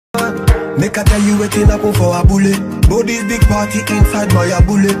Make I tell you wetin happen for Abule. Body's big party inside my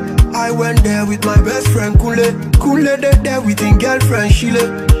Abule. I went there with my best friend Kule. Kule they there with him girlfriend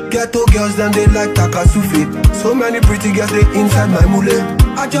Shile. Ghetto girls then they like Takasufi. So many pretty girls they inside my mule.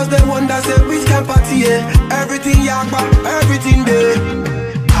 I just they wonder say which can party everything yakba, everything there.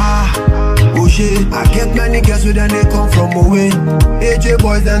 Oh shit, I get many girls with them they come from away. AJ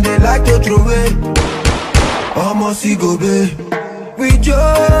boys then they like to throw away. Almost go be. We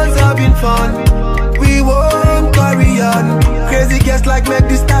just having fun. We won't carry on. Crazy girls like make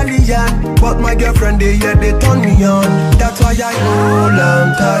this stallion. But my girlfriend they turn me on. That's why I hold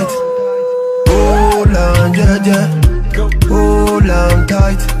on tight. Hold on, jaja. Hold on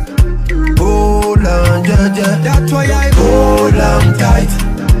tight. Hold on, jaja. That's why I hold on tight.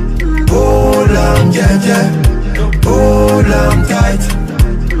 Hold on, jaja. Hold on tight.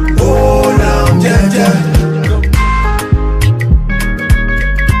 Hold on, jaja.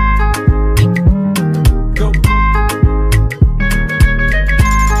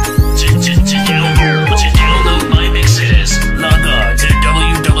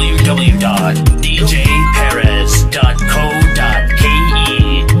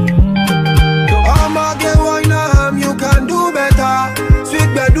 DJPerez.co.ke. I'ma get wine you can do better. Sweet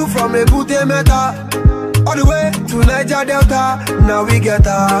bedu from a booty meta. All the way to Niger Delta. Now we get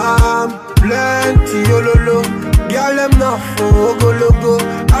plenty yololo. Girl them now for go logo.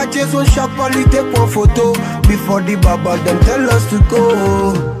 I just want shop only take one photo before the baba them tell us to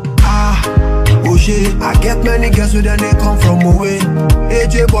go. Oh shit, I get many girls with them they come from away.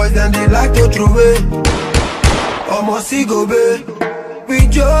 AJ boys then they like to throw away. Almost go be. We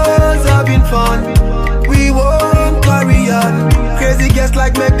just having fun. We won't carry on. Crazy girls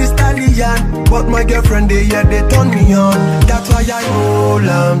like make this stallion. But my girlfriend they turn me on. That's why I hold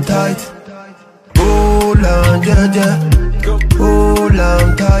on tight. Hold on jaja. Hold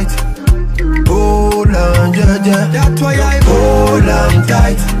on tight. Hold on jaja. That's why I hold on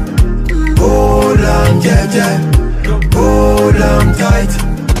tight. Hold on, jaja. Hold on tight.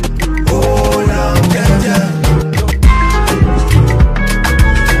 Hold on, jaja.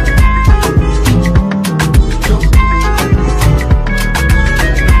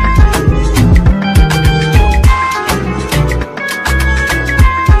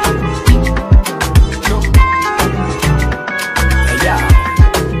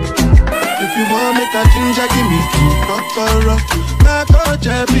 If you want make a ginger, give me two kokoro.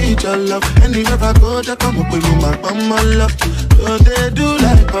 Beat your love. And if I go to come up with my love. So they do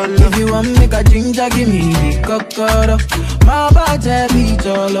like a love. If you want make a ginger, give me the kokoro. My body beat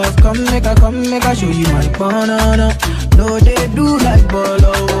your love. Come make a show you my banana. No, they do like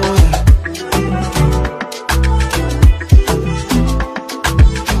bolo.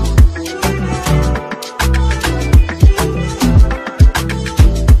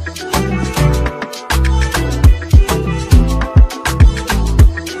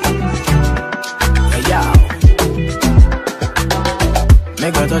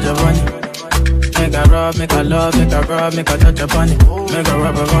 Make a touch upon it. Make a rub, make a love, make a rub, make a touch upon it. Make a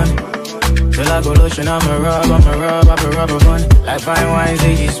rub upon it. Till I go lotion, I'ma rub upon it. Like fine wine,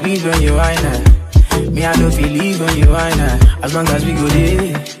 say you sweet when you wine it. Me, I don't feel leave when you wine it. As long as we go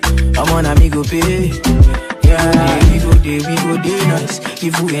there, I'm on a me go pay. Yeah, we go there nice.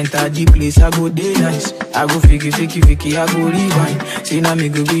 If we enter the place, I go there nice. I go fiki, I go rewind. Say now me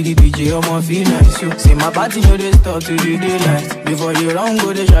go be the DJ, I'ma feel nice. You say my party no they start to the daylight. Before you run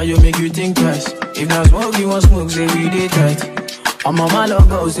go they shot you make you think twice. If not smoke, you want smoke, say we day tight. I'm on my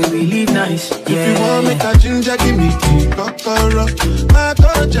logo, say we live nice. If you want make a ginger, give me tea, kokoro. My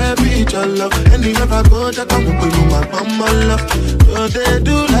touch, beat your love. And if I go to come up with my love. So they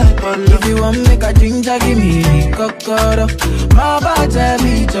do like a love. If you want make a ginger, give me the kokoro. My body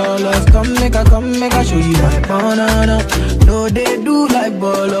beat your love. Come make a show you my banana. No, they do like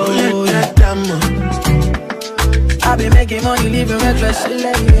bolo. I be making money, living reckless.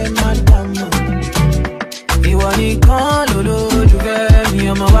 Madam. You want it, call, you get me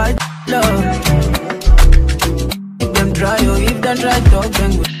on my white love. If them try, if them try, talk,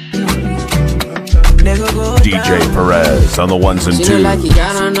 then go DJ Perez on the ones and twos. She like it,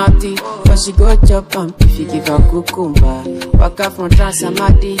 got on naughty, but she go chop and if you give her cucumber. Walk out from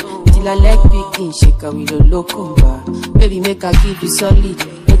Transamadi, till I leg picking, shake her with a locumba. Baby, make her keep it solid,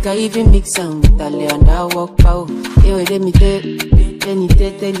 make her even mix them with a lay and I walk pow. Hey, wait, let me tell you.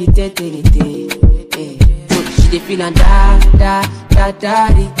 She dey feelin' da da da da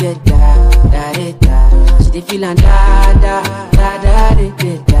da da da da. She dey feelin' da da da da da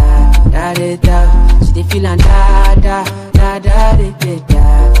da da. She dey feelin' da da da da da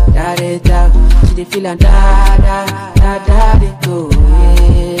da da. She dey feelin' da da da da da.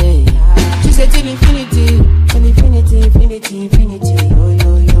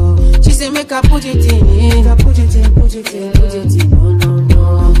 put it in, make I put it in, put it in, put it in, no, no,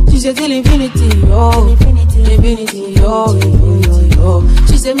 no. She said till infinity, oh, infinity, infinity, oh, infinity, oh.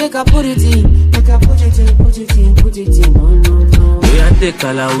 She said make I put it in, make I put it in, put it in, put it in, no, no, no. We are take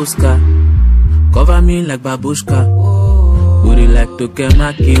Kalauska, cover me like babushka. Would you like to get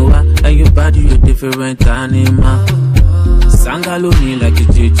my kiwa? And you body, you different animal. Sangalo me like a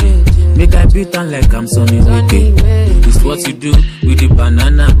JJ. Make I beat on like I'm Sonny Wiki. It's what you do with the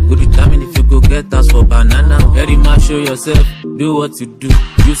banana. Go determine if you go get us for banana. Very much show yourself, do what you do.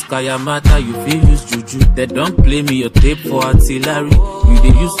 Use Kayamata, you feel use Juju. They don't play me your tape for artillery. You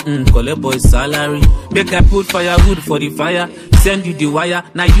they use collect boy salary. Make I put firewood for the fire. Send you the wire.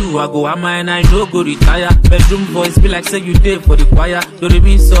 Now you I go am and I no go retire. Bedroom voice be like say you did for the choir. Do they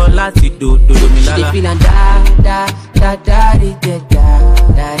mean so lati do mi lala. She feelin' da da da da da da da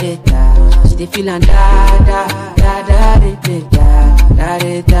da da. She feelin' da da da da da da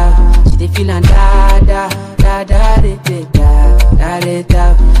da da. She feelin' da da da da da da da da.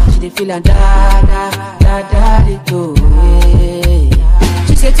 She feelin' da da da da da.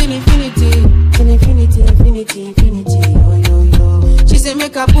 She said till infinity, infinity, infinity, infinity. Oh yo yo. She said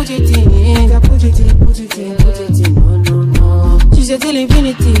make I put it in, make I put it in, put it in, put it in. No no no. She said till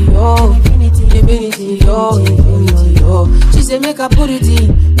infinity, oh, infinity, infinity, oh, infinity, oh. She said make I put it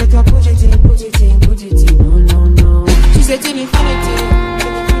in, make I put it in, put it in, put it in. No no no. She said till infinity,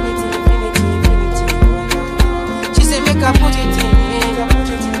 infinity, infinity, infinity. Oh, no, no. She said make I put it in, make I put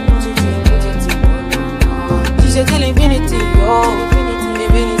it in, put it in, put it in. No no no. She said till infinity, oh, infinity,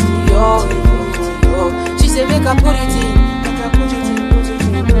 infinity, oh, infinity, oh. She said make I put it in, make I put it in, put it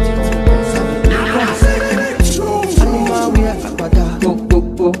in, put it in.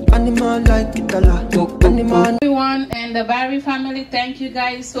 Everyone and the Barrie family, thank you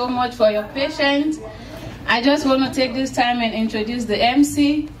guys so much for your patience. I just want to take this time and introduce the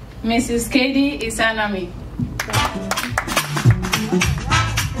MC, Mrs. Kedi Isanami.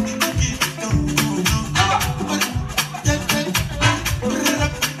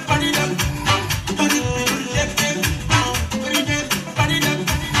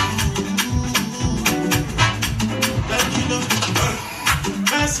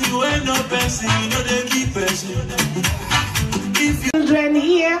 Children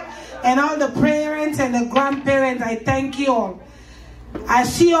here and all the parents and the grandparents, I thank you all.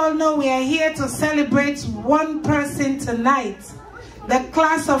 As you all know, we are here to celebrate one person tonight, the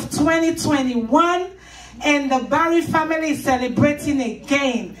class of 2021, and the Barrie family is celebrating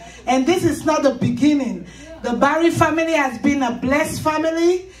again. And this is not the beginning. The Barrie family has been a blessed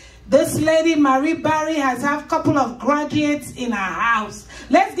family. This lady, Marie Barrie, has had a couple of graduates in her house.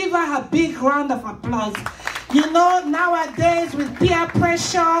 Let's give her a big round of applause. You know, nowadays with peer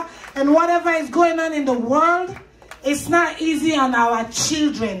pressure and whatever is going on in the world, it's not easy on our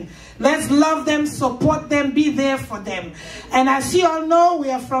children. Let's love them, support them, be there for them. And as you all know,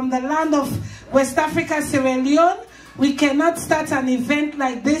 we are from the land of West Africa, Sierra Leone. We cannot start an event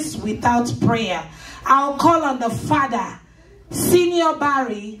like this without prayer. I'll call on the Father, Senior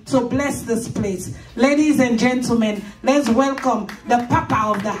Barrie, to bless this place. Ladies and gentlemen, let's welcome the Papa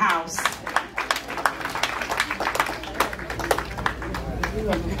of the house.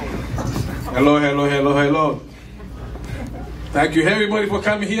 Hello, hello, hello, hello. Thank you everybody for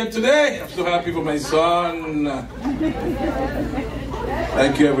coming here today. I'm so happy for my son.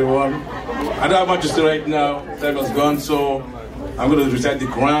 Thank you everyone. I don't have much to say right now. Time has gone, so I'm going to recite the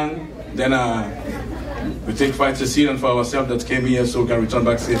Quran. Then we take fight to see and for ourselves that came here so we can return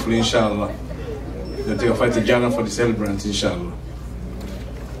back safely, inshallah. Then take a fight to Jannah for the celebrants, inshallah.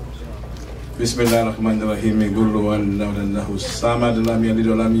 Bismillahirrahmanirrahim. Qul huwallahu samad, lam yalid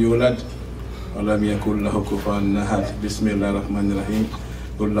wa lam yulad wa lam yakul lahu kufuwan ahad. Bismillahirrahmanirrahim.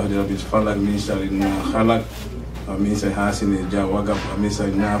 Qul a'udhu birabbil falaq min sharri ma khalaq wa min sharri hasidin idha waqab wa min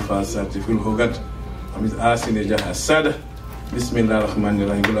sharri nafasati fil 'uqad wa min hasidin idha hasad.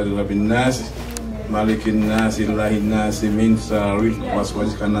 Bismillahirrahmanirrahim. Qul a'udhu birabbin nas malikin nas ilahin nas min sharril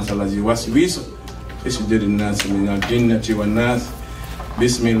waswasil khannas allazi yuwaswisu fi sudurin nas minal jinnati wan nas.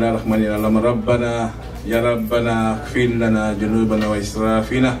 Bismillahirrahmanirrahim. Rabbana ya Rabbana ighfir lana junubana wa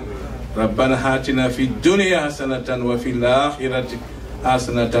israfina. Rabbana hatina fid dunya hasanatan wa fil akhirati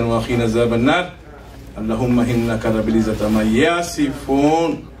hasanatan wa qina azabannar. Allahumma innaka rabbil izzati amma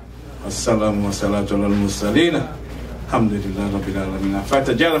yasifun. Assalamu wassalatu alal mursalin. Alhamdulillahi rabbil alamin.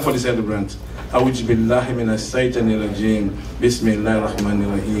 Fataha for the celebrant. A'udhu billahi minash shaitani rajim.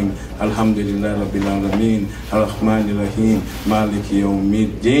 Bismillahirrahmanirrahim. Alhamdulillahi rabbil alamin. Arrahmanirrahim. Maliki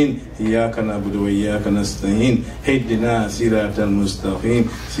yawmiddin. Iyyaka na'budu wa iyyaka nasta'in. Ihdina siratal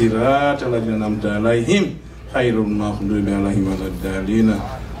mustaqim. Siratal ladzina an'amta 'alaihim ghairil maghdubi 'alaihim waladdallin.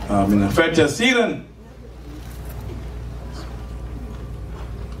 من فات يسيرا.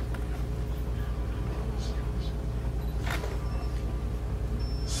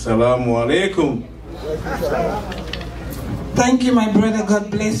 Assalamu alaikum. Thank you, my brother. God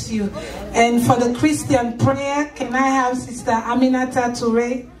bless you. And for the Christian prayer, can I have Sister Aminata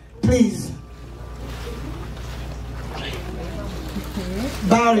Toure, please?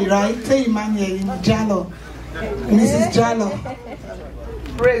 Barrie, right? Say Emmanuel in Jalo. Mrs. Jalo.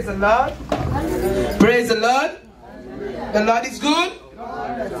 Praise the Lord. Praise the Lord. The Lord is good.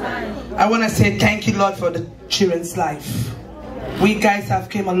 I want to say thank you, Lord, for the children's life. We guys have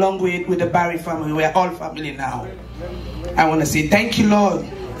came a long way with the Barrie family. We are all family now. I want to say thank you, Lord,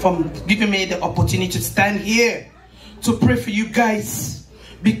 for giving me the opportunity to stand here to pray for you guys,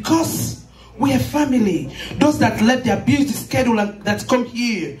 because we are family. Those that left their busy schedule and that come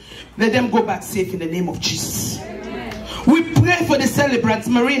here, let them go back safe in the name of Jesus. We pray for the celebrants.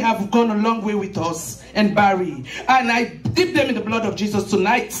 Marie have gone a long way with us and Barrie, and I dip them in the blood of Jesus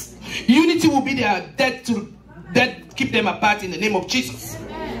tonight. Unity will be their death to keep them apart in the name of Jesus.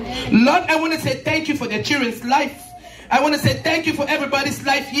 Lord, I want to say thank you for their children's life. I want to say thank you for everybody's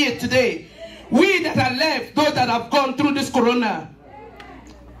life here today. We that are left, those that have gone through this corona,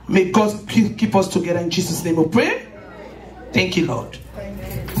 may God keep us together in Jesus' name we pray. Thank you, Lord.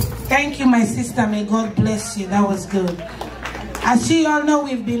 Thank you, my sister. May God bless you. That was good. As you all know,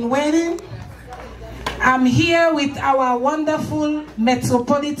 we've been waiting. I'm here with our wonderful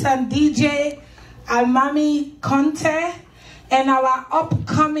Metropolitan DJ, Almami Conte, and our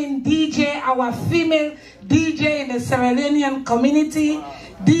upcoming DJ, our female DJ in the Sierra Leonean community,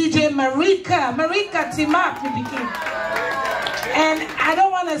 DJ Marika. Marika Timak, and I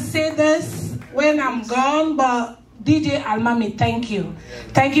don't want to say this when I'm gone, but DJ Almami, thank you.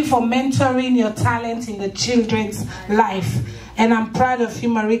 Thank you for mentoring your talent in the children's life. And I'm proud of you,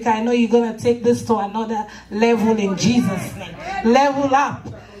 Marika. I know you're going to take this to another level in Jesus' name. Level up.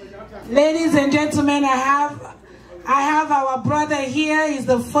 Ladies and gentlemen, I have our brother here. He's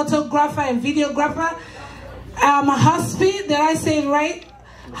the photographer and videographer. HURPSY, did I say it right?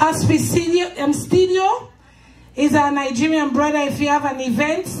 HURPSY Studio. He's a Nigerian brother. If you have an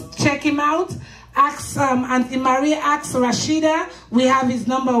event, check him out. Ask Auntie Maria, ask Rashida. We have his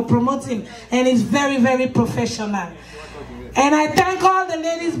number, or promote him. And he's very, very professional. And I thank all the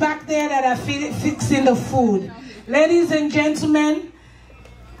ladies back there that are fixing the food. Ladies and gentlemen,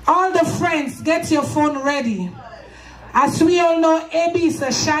 all the friends, get your phone ready. As we all know, AB is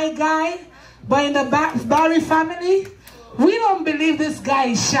a shy guy, but in the Barrie family, we don't believe this guy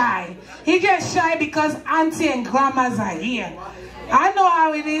is shy. He's just shy because auntie and grandmas are here. I know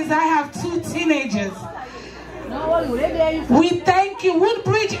how it is. I have 2 teenagers. We thank you.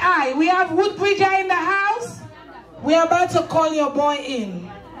 Woodbridge Eye. We have Woodbridge Eye in the house. We're about to call your boy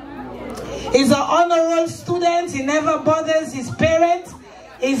in. He's an honor roll student. He never bothers his parents.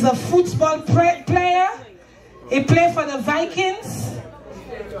 He's a football player. He played for the Vikings.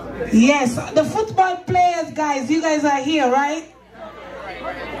 Yes, the football players, guys. You guys are here, right?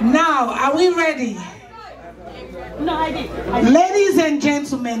 Now, are we ready? No, I did. Ladies and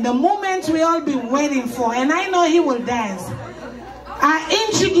gentlemen, the moment we all been waiting for, and I know he will dance. I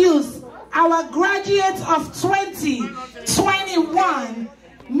introduce our graduate of 2021,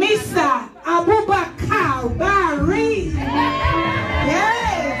 Mr. Abubakarr Barrie. Yes,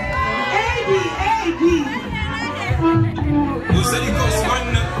 AB.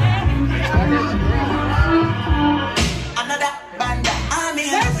 Another banda.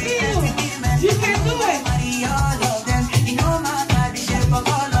 Let's see you. You can do it.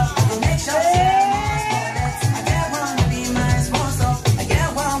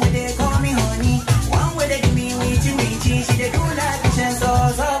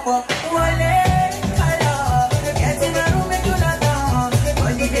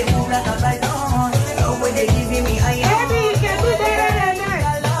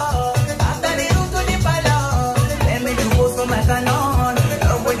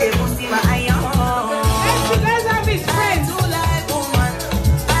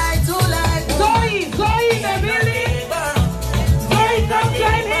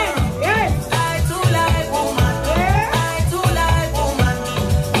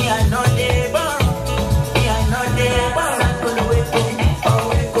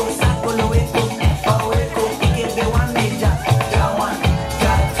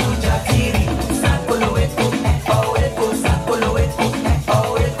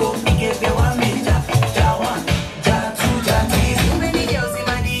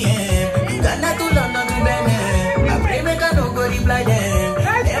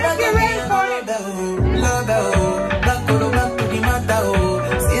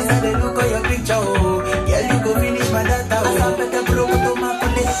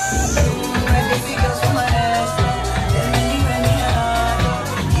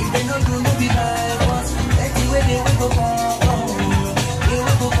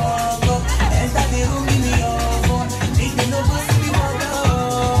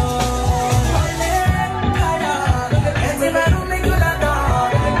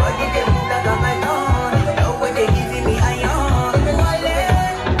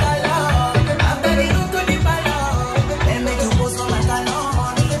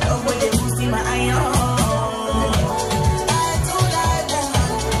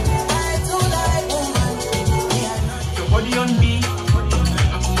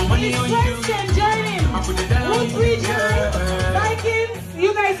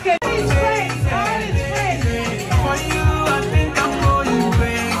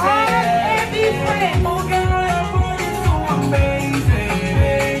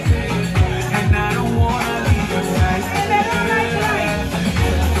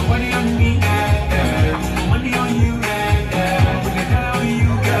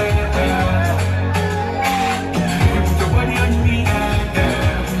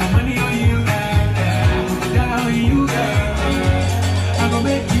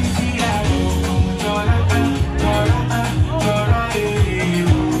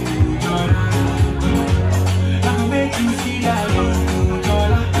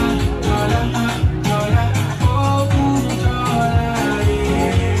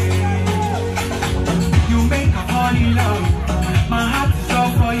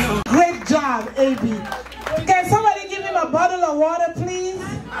 AB. Can somebody give him a bottle of water, please?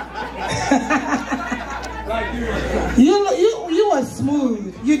 You were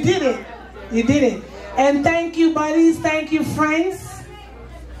smooth. You did it. You did it. And thank you, buddies. Thank you, friends.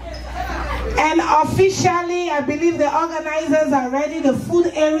 And officially, I believe the organizers are ready. The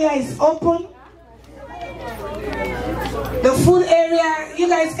food area is open. The food area, you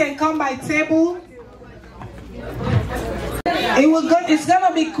guys can come by table. It's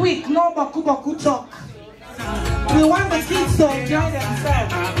gonna be quick. No baku baku talk. We want the kids to enjoy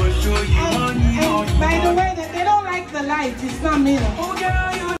themselves. And by the way, they don't like the light. It's not me. On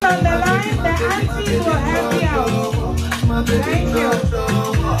the line, the aunties will help you out. Thank you.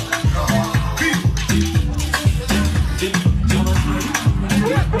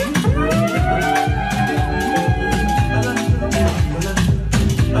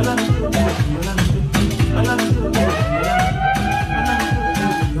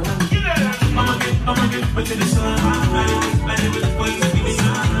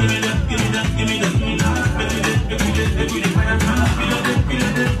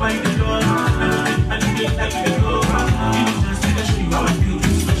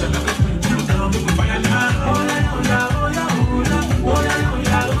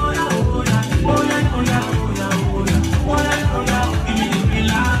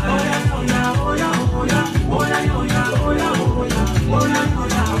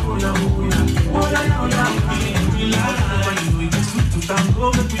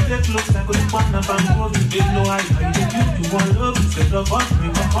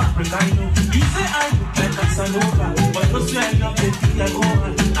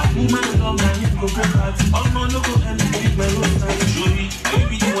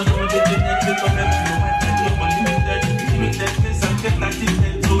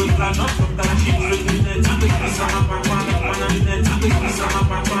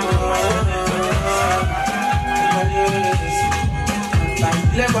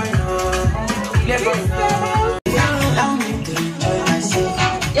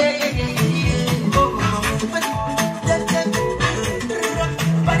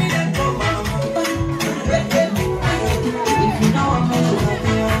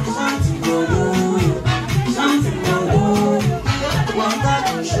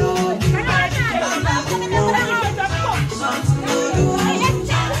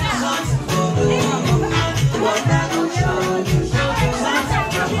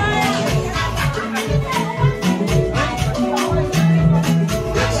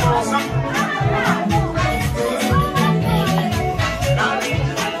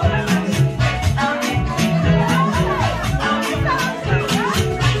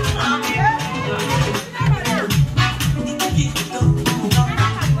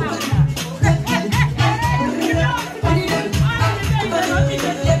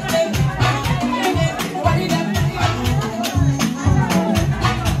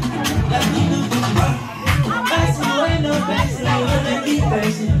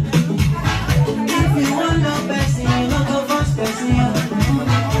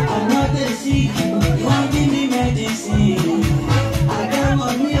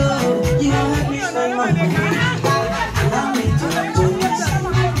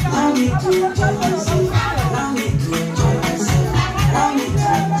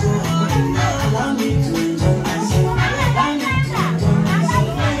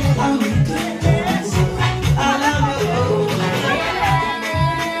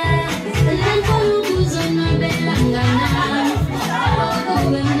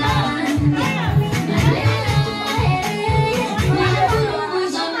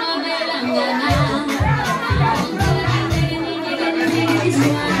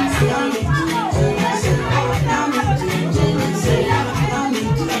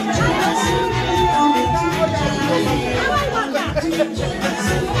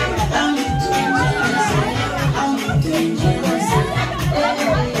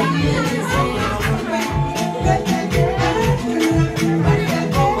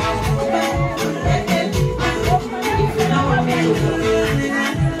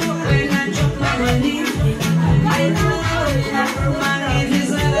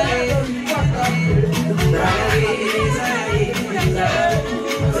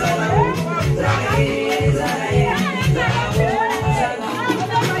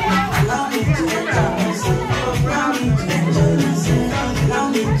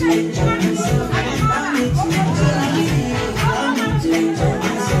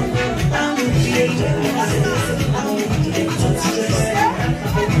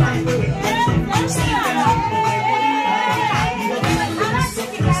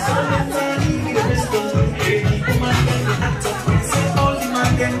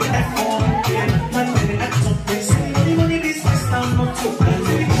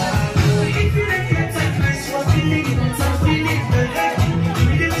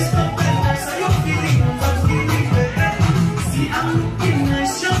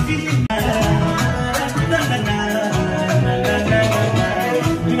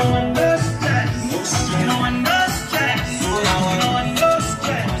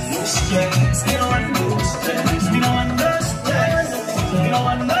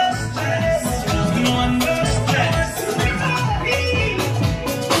 don't want no stress. You don't want no stress.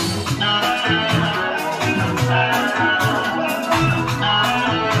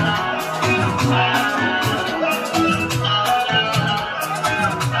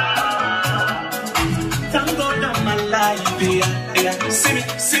 Thank God I'm alive, yeah.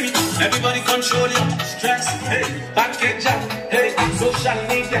 See me, everybody control your stress. Hey, package up, hey, social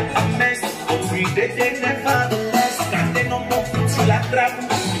media, a mess. We they never less. Can't they no more till I grab.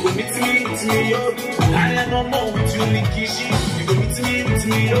 You go meet me, yo. I am no more with you, Nikishi. You go meet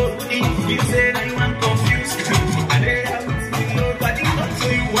me, yo. You say that you want confused. And they have with me, yo. But it's not so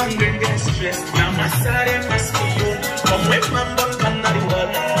you want to get stressed. Now my side must be you. Come with my bum, and not the world.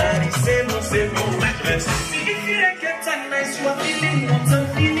 And he say no, my best. If you don't get that nice, you are feeling what I'm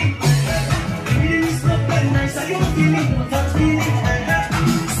feeling. Feeling is not that nice, are you feeling what I'm feeling?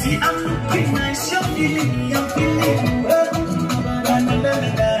 See, I'm looking nice, you're feeling, I'm feeling.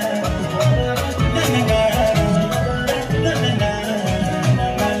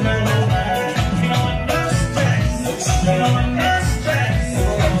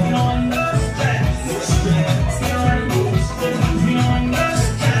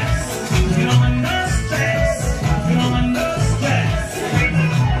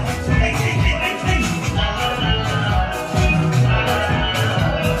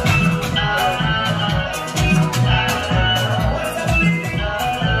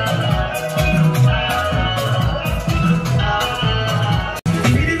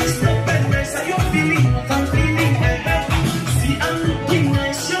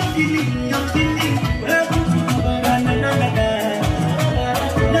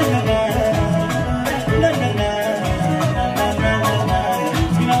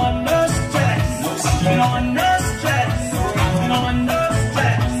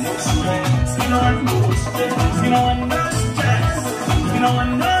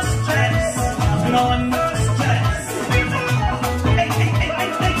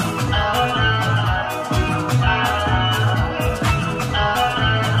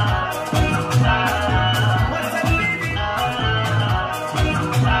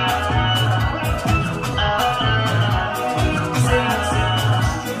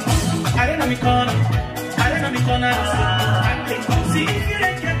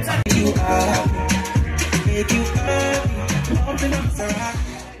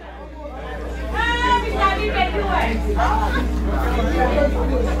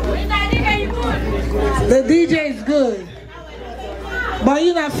 The DJ is good, but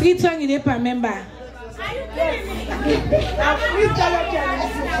you have free tongue, you don't remember. Are you kidding me?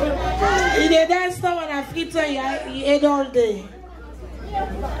 You dey dance now on a free tongue, you ate all day.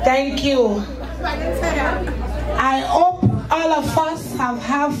 Thank you. I hope all of us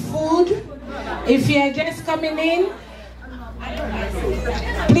have food. If you are just coming in,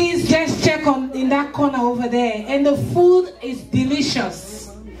 please just check in that corner over there. And the food is delicious.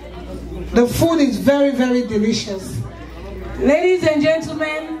 The food is very, very delicious. Ladies and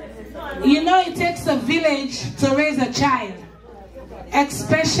gentlemen, you know it takes a village to raise a child,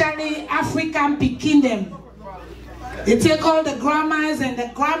 especially African Pikindem. They take all the grandmas and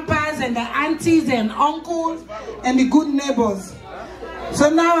the grandpas and the aunties and uncles and the good neighbors. So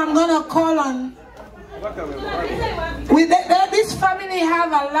now I'm going to call on... This family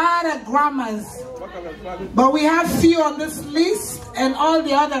have a lot of grandmas, but we have few on this list and all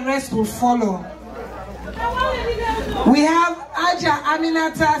the other rest will follow. We have Aja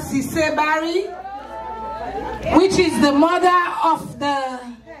Aminata Sise Barrie, which is the mother of the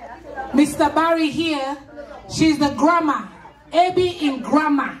Mr. Barrie here. She's the grandma, Abby in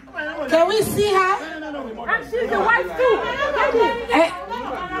grandma. Can we see her? And she's the wife too.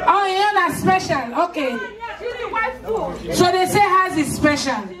 Oh, yeah, that's special. Okay. She's the wife too. So they say hers is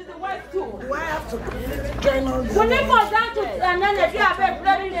special. She's the wife too. Do I have to join on? When they go down to and then if you have a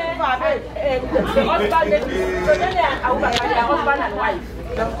bloody husband and wife.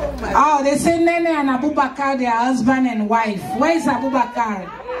 Oh, they say Nene and Abubakarr, their husband and wife. Where is Abubakarr?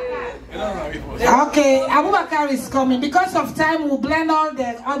 Okay, Abubakarr is coming. Because of time, we'll blend all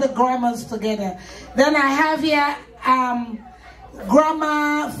the grandmas together. Then I have here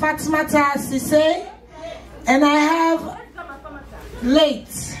Grandma Fatmata Sise, and I have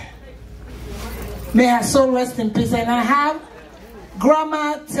late, may her soul rest in peace, and I have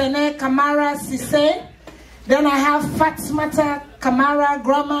Grandma Tene Kamara Sise. Then I have Fatmata Kamara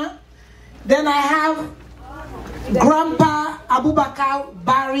Grandma. Then I have Grandpa Abubakarr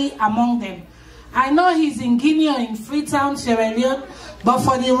Barrie among them. I know he's in Guinea or in Freetown, Sierra Leone, but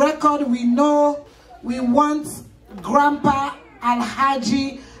for the record, we know we want Grandpa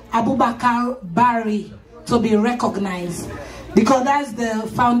Alhaji Abubakarr Barrie to be recognized. because that's the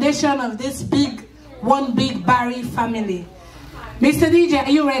foundation of this one big Barrie family. Mr. DJ,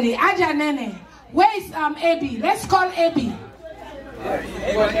 are you ready? Aja Nene, where is Abby? Let's call Abby.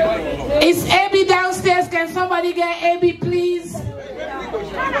 Is Abby downstairs? Can somebody get Abby, please?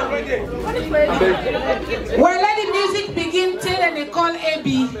 Well, let the music begin till and they call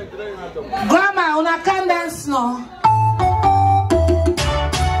Abby. Grandma, una can dance now.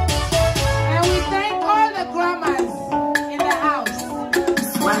 And we thank all the grandmas in the house.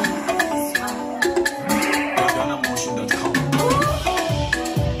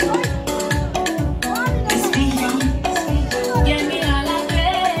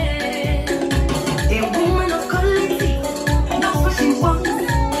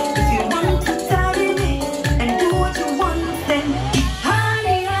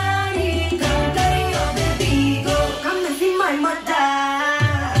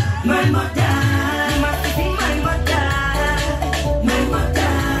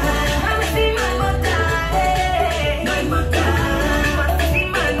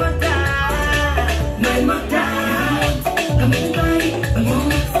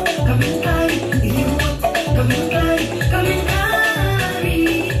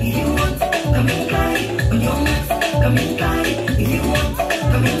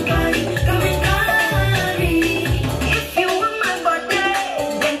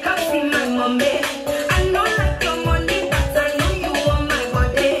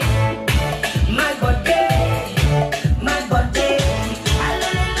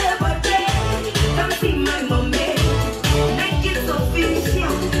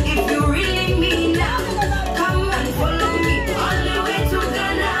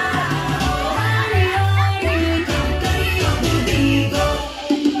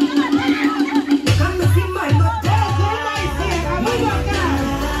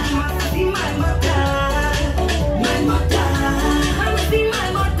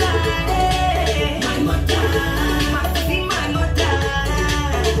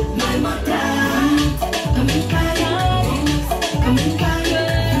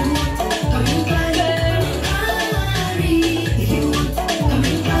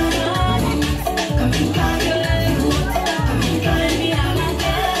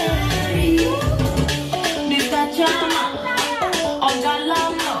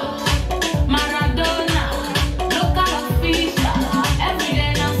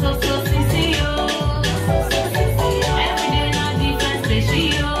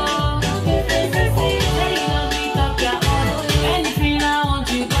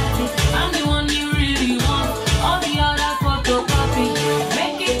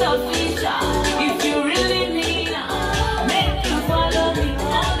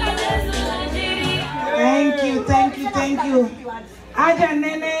 Aja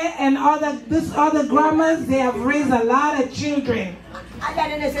Nene and these other grandmas, they have raised a lot of children. Aja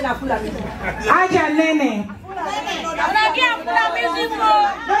Nene.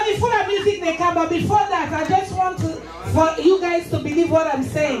 No, the full of music they come, but before that, I just want for you guys to believe what I'm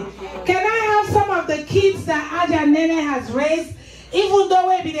saying. Can I have some of the kids that Aja Nene has raised, even though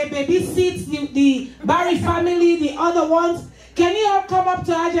maybe they babysit the Barrie family, the other ones? Can you all come up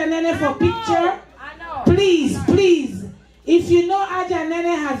to Aja Nene for picture? Please, please. If you know Aja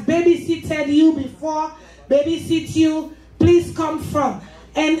Nene has babysitted you before, babysit you, please come from.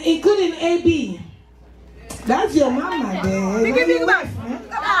 And including AB. That's your mama there.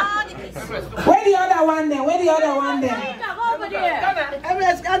 Where the other one there? Where the other one there?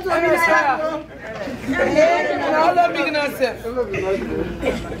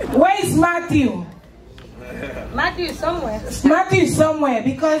 Where is Matthew? Matthew is somewhere. Matthew is somewhere,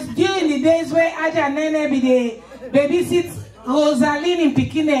 because during the days where Aja Nene be the babysit Rosaline in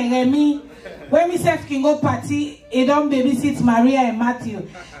Pekin and Remy, when we say Kingo party, it don't babysit Maria and Matthew.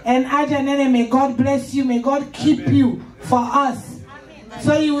 And Aja Nene, may God bless you, may God keep you for us.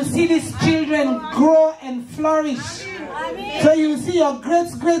 So you will see these children grow and flourish. So you will see your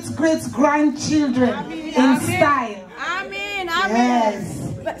great-grandchildren in style. Amen. Yes.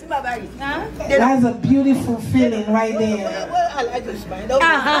 That's a beautiful feeling right there.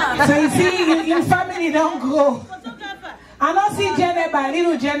 So you see, your family don't grow. I don't see Jeneba,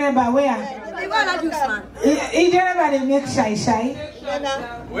 little Jeneba, where? Jeneba, they make shy.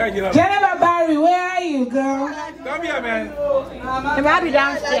 Jeneba Barrie, where are you, girl? Come here, man. You might be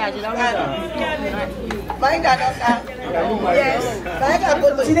downstairs. Yes.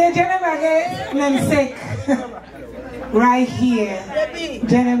 Today, Jeneba get namesake. Right here.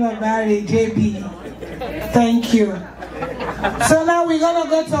 Jeneba Barrie, JB. Thank you. So now we're going to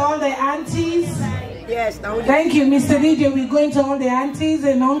go to all the aunties. Yes. Thank you, Mr. DJ. We're going to all the aunties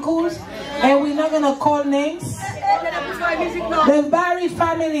and uncles, and we're not going to call names. The Barrie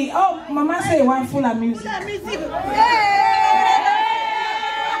family. Oh, Mama say one full of music.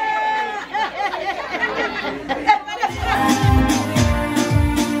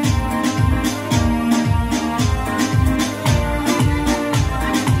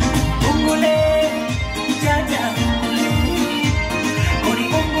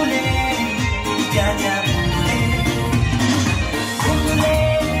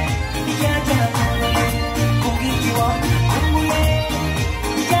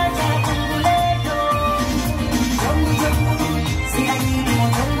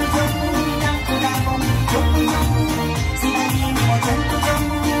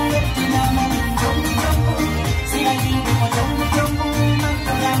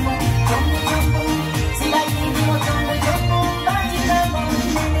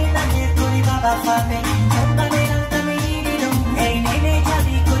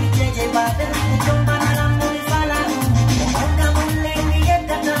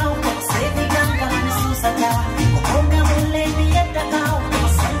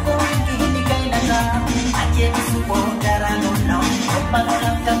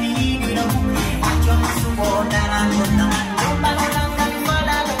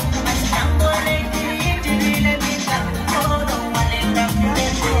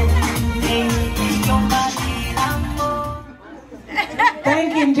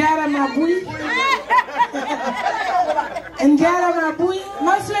 Thank you, Njara Mabui. Njara Mabui.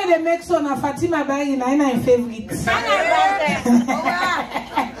 Most way they make son of Fatima Barrie in my favorite.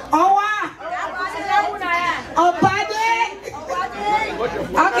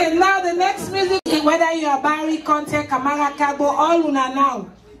 Okay, now the next music, whether you are Barrie, Conte, Kamara, Kabo, all una now.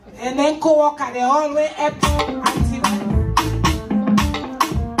 And then co-worker, they all way up until.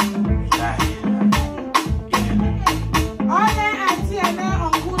 All day until and then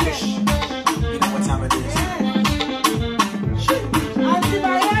on good. You know what time it is? Until I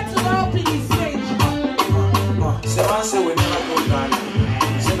had to open the stage. So I say we never go down.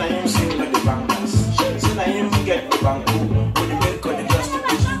 So I am singing like the bankers. So I am get the bank.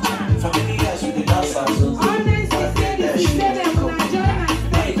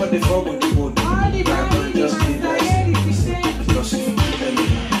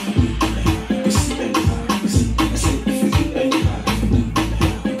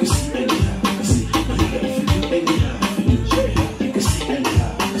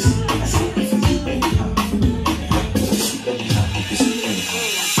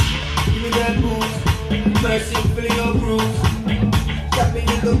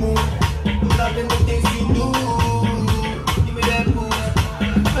 Loving the things you do. Give me that move.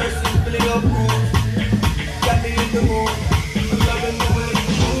 Mercy,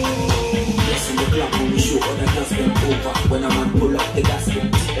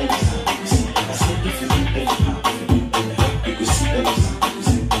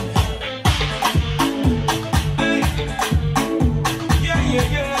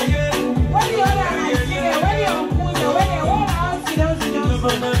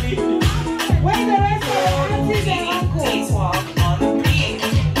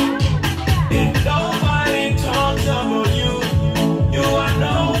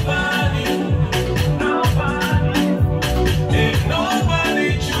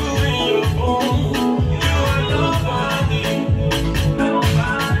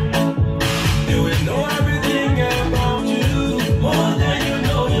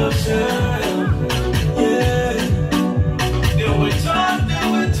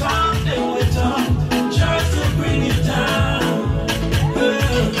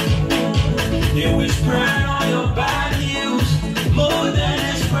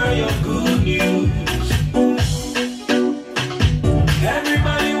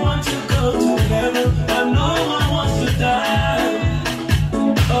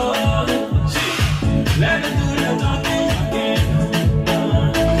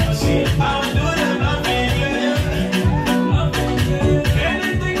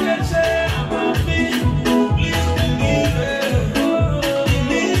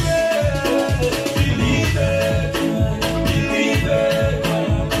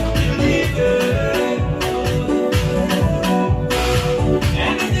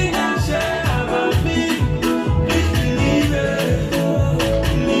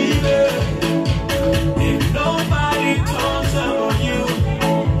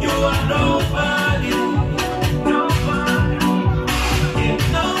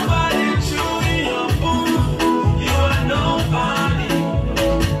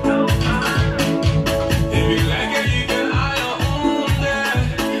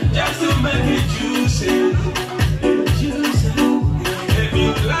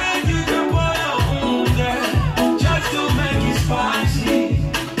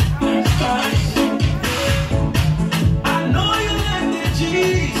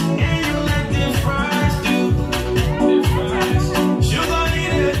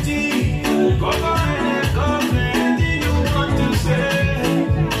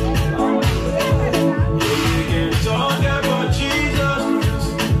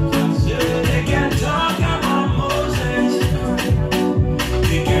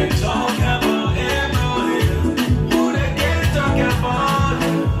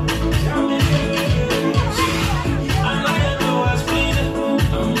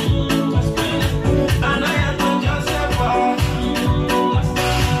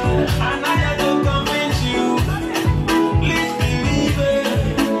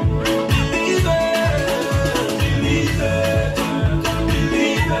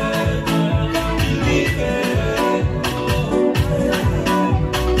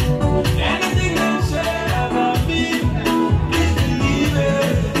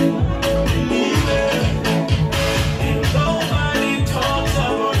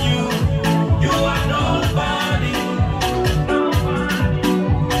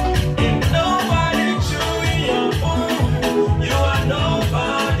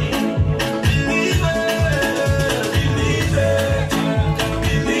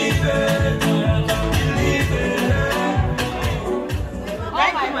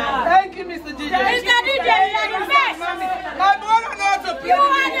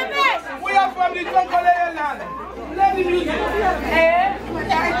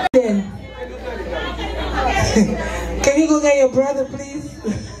 Can you go get your brother, please?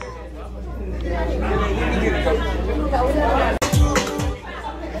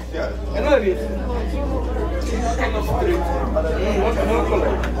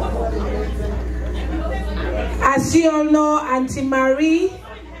 As you all know, Auntie Marie,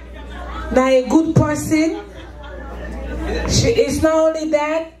 now a good person. She is not only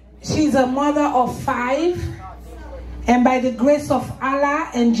that, she's a mother of 5. And by the grace of Allah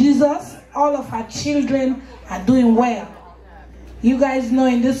and Jesus, all of her children are doing well. You guys know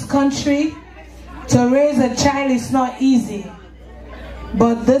in this country, to raise a child is not easy.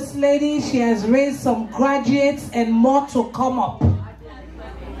 But this lady, she has raised some graduates and more to come up.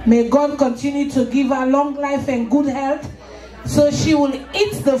 May God continue to give her long life and good health, so she will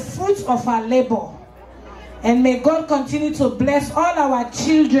eat the fruits of her labor. And may God continue to bless all our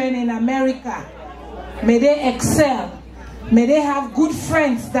children in America. May they excel. May they have good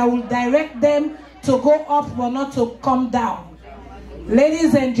friends that will direct them to go up but not to come down.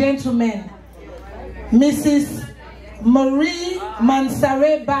 Ladies and gentlemen, Mrs. Marie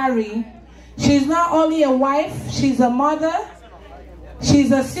Mansare Barrie, she's not only a wife, she's a mother,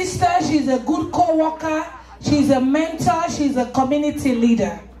 she's a sister, she's a good co-worker, she's a mentor, she's a community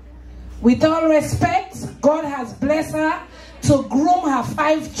leader. With all respect, God has blessed her to groom her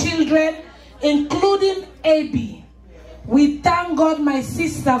 5 children, including AB. We thank God, my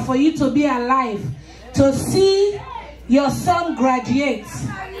sister, for you to be alive, to see your son graduate.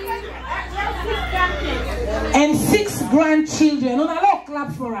 And 6 grandchildren. Don't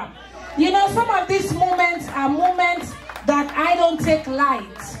clap for him. You know, some of these moments are moments that I don't take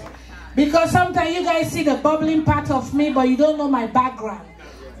light. Because sometimes you guys see the bubbling part of me, but you don't know my background.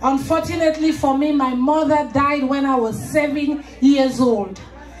 Unfortunately for me, my mother died when I was 7 years old.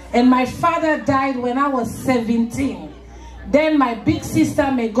 And my father died when I was 17. Then my big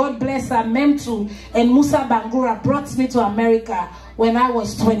sister, may God bless her, Memtu and Musa Bangura, brought me to America when I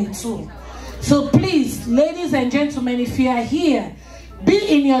was 22. So please, ladies and gentlemen, if you are here, be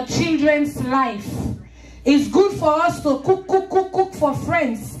in your children's life. It's good for us to cook for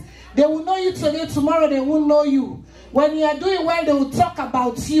friends. They will know you today, tomorrow they won't know you. When you are doing well, they will talk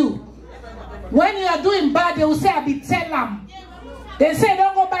about you. When you are doing bad, they will say, I be tell them. They say,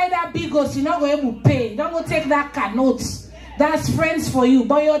 don't go buy that big house, you're not going to pay. Don't go take that car notes. That's friends for you.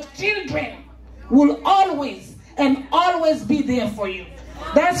 But your children will always and always be there for you.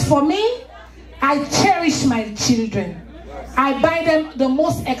 That's for me. I cherish my children. I buy them the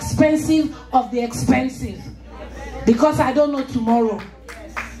most expensive of the expensive. Because I don't know tomorrow.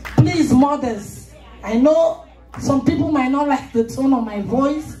 Please, mothers, I know some people might not like the tone of my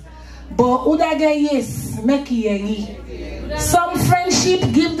voice, but Udage, yes, make it. Some friendship,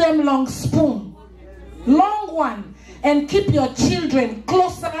 give them long spoon, long one, and keep your children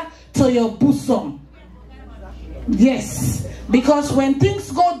closer to your bosom. Yes, because when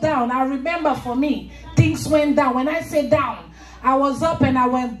things go down, I remember for me, things went down. When I say down, I was up and I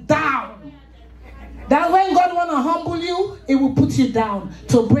went down. That when God want to humble you, it will put you down,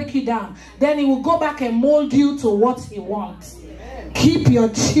 to break you down. Then he will go back and mold you to what he wants. Keep your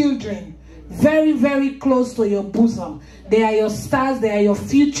children very, very close to your bosom. They are your stars, they are your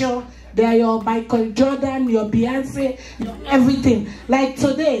future, they are your Michael Jordan, your Beyonce, your everything. Like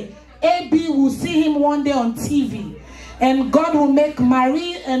today, AB will see him one day on TV. And God will make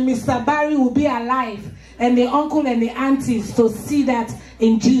Marie and Mr. Barrie will be alive. And the uncle and the aunties to see that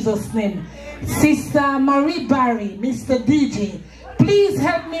in Jesus' name. Sister Marie Barrie, Mr. DJ, please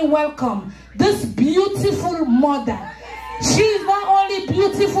help me welcome this beautiful mother. She's not only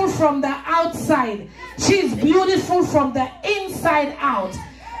beautiful from the outside, she's beautiful from the inside out.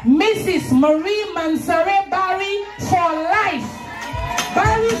 Mrs. Marie Mansare Barrie for life.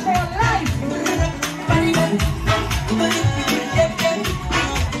 Barrie for life.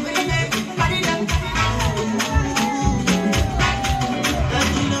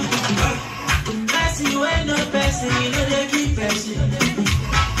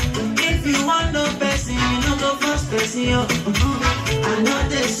 If you want no person, you don't go first person. I know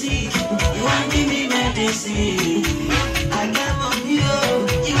the seed, you want give me medicine. I got money,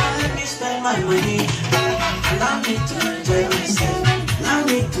 you want let me spend my money. Allow me to enjoy myself. Allow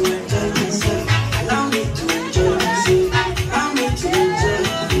me to enjoy myself. Allow me to enjoy myself. Allow me to enjoy.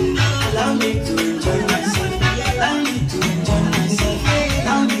 Allow me to enjoy myself. Allow me to enjoy myself.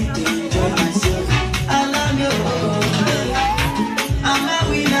 Allow me to enjoy myself. I love you. I'm a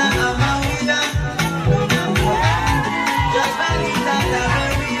winner, I'm a winner. Just like that, I'm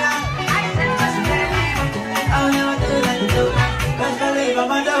a winner. I'll never do that, do. Cause believe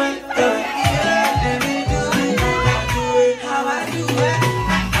I'm a do it, do it. Yeah, let me do it.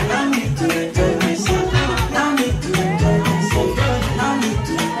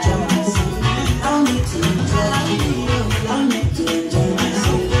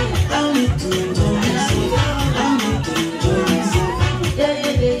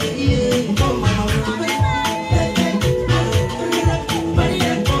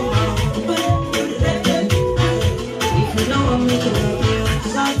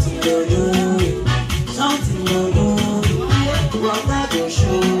 something to do, something to do. What I go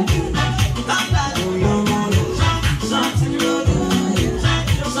show you, something to do, something to do,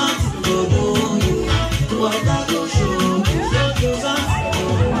 something to do. What I go show you,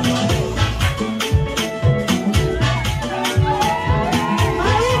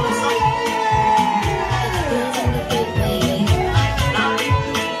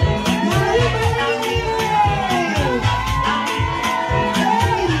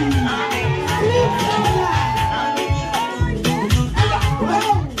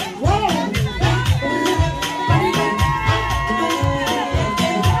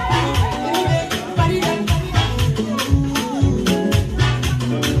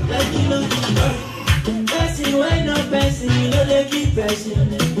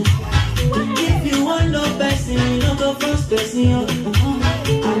 if you want no person, you don't go first person.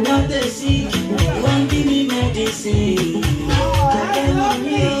 I'm not the sick, you won't give me medicine.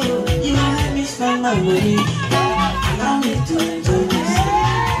 You won't let me spend my money. Allow me to enjoy myself.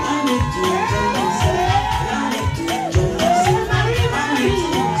 Allow me to enjoy myself. Allow me to enjoy myself. Allow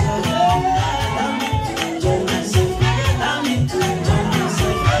me to enjoy myself. Allow me to enjoy myself.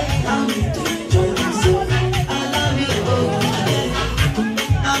 Allow me to enjoy myself. Allow me to enjoy myself.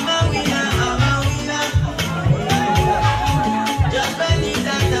 I'm a winner, I'm a winner. Just believe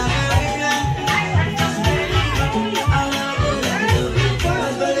that I'm a winner. Just believe I'm a winner.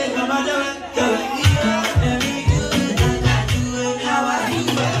 Just believe I'm a winner. Let me do it and I do it how I do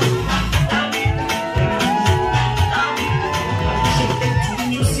it.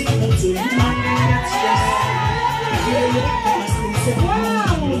 You see what to you, man, that's stress.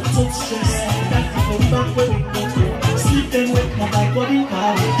 So stress, that people back where we go. Sleep then wake up, I got in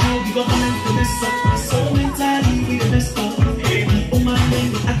power. The government will mess up, so mentally we messed up. Woman then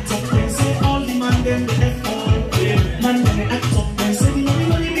they act up, then say all the man then they F up. Man then they act up, then say the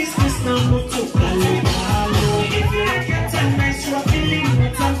money business now no to Kale. If you don't get a nice, you are feeling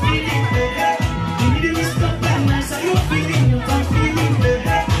what I'm feeling, baby. You need to stop that nice, are you feeling what I'm feeling,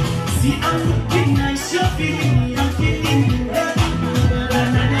 baby? See, I'm looking nice, you're feeling me, I'm feeling you, baby.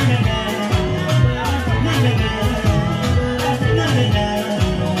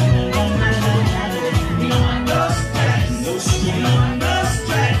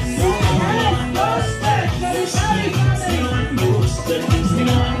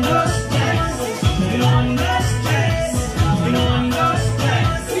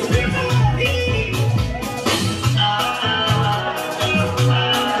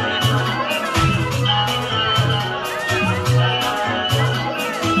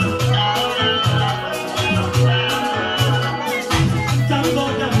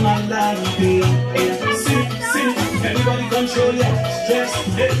 Everybody control your stress,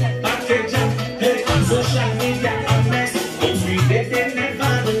 hey, package up, hey, social media a mess, but we they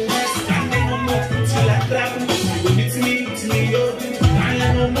nevertheless, and they no more till I travel, you go meet me, yo, I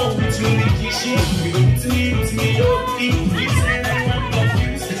no more till the kishi, you go meet me, yo, it's everyone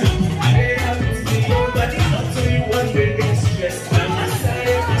confused, I have to be your body, not to you one way get stressed, I'm a side,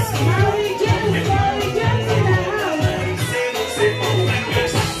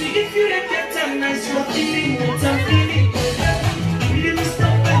 if you don't get a nice, you're feeling what I'm feeling.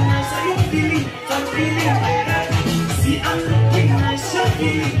 I'm feeling better. See, I'm looking nice, you're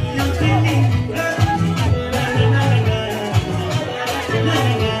feeling, I'm feeling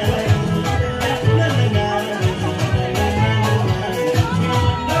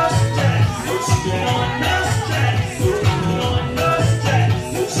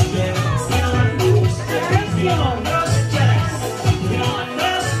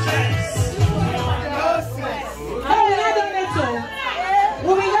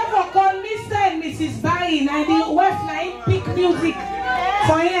Mrs. Barrie and the wife like pick music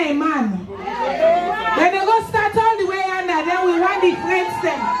for a man. Then they go start all the way under, then we want the friends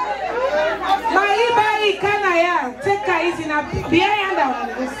them. Barrie can I take her easy now behind under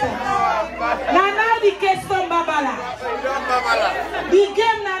now the case from Babala. The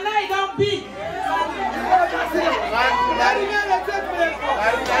game now it don't big.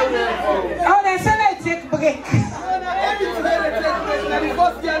 Oh, they say they take break.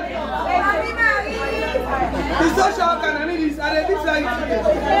 The social can I need this and this like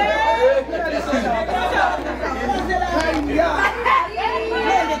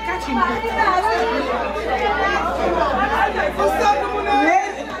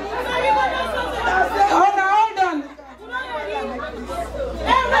Hold on.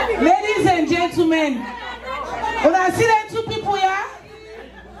 Ladies and gentlemen, when I see them two people here,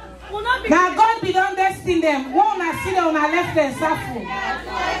 now God be done destined them. One I see them on the left and suffer.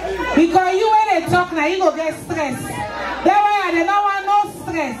 Because you when they talk now, you go get stressed. That way they don't want no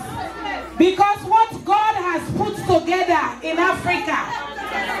stress.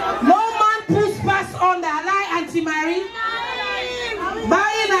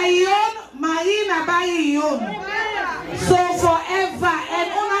 alone. So forever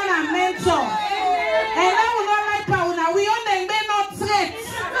and on a mentor. And I will not like Pauna. We on the men not threat.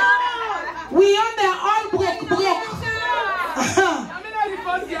 We on the all broke.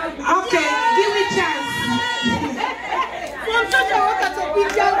 Okay, give me chance.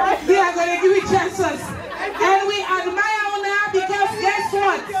 They are going to give me chances. And we admire Una because guess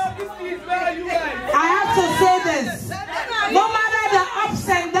what? I have to say this. No matter the ups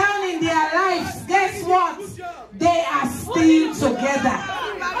and downs in their lives, guess what? They are still together.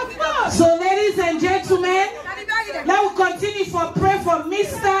 So ladies and gentlemen, now we continue for pray for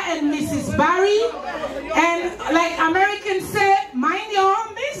Mr. and Mrs. Barrie. And like Americans say, mind your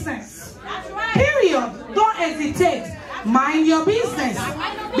own business. Period. Don't hesitate. Mind your business.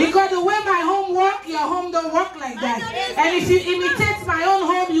 Because the way my home work, your home don't work like that. And if you imitate my own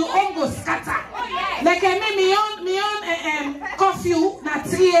home, your home go scatter. Like I mean, me on curfew na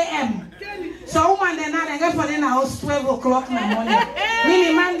 3 a.m. So woman then I get for the house 12 o'clock in the morning.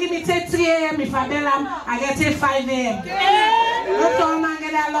 Me man give me 3 a.m. if I bell I get it 5 a.m. Don't man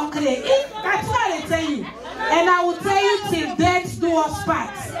get that lock there. That's what I tell you. And I will tell you till death do us part.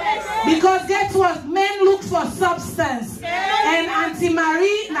 Because guess what? Men look for substance. And Auntie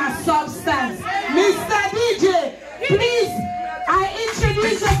Marie na substance. Mr. DJ, please, I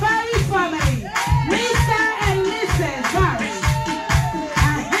introduce the Barrie family. Mr. and Mrs. Barrie.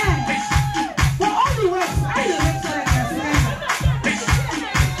 For all the work, I don't make sure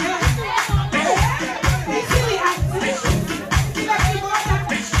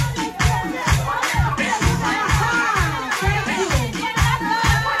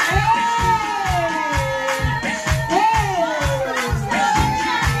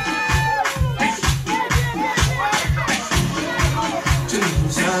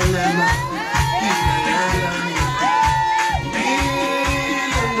that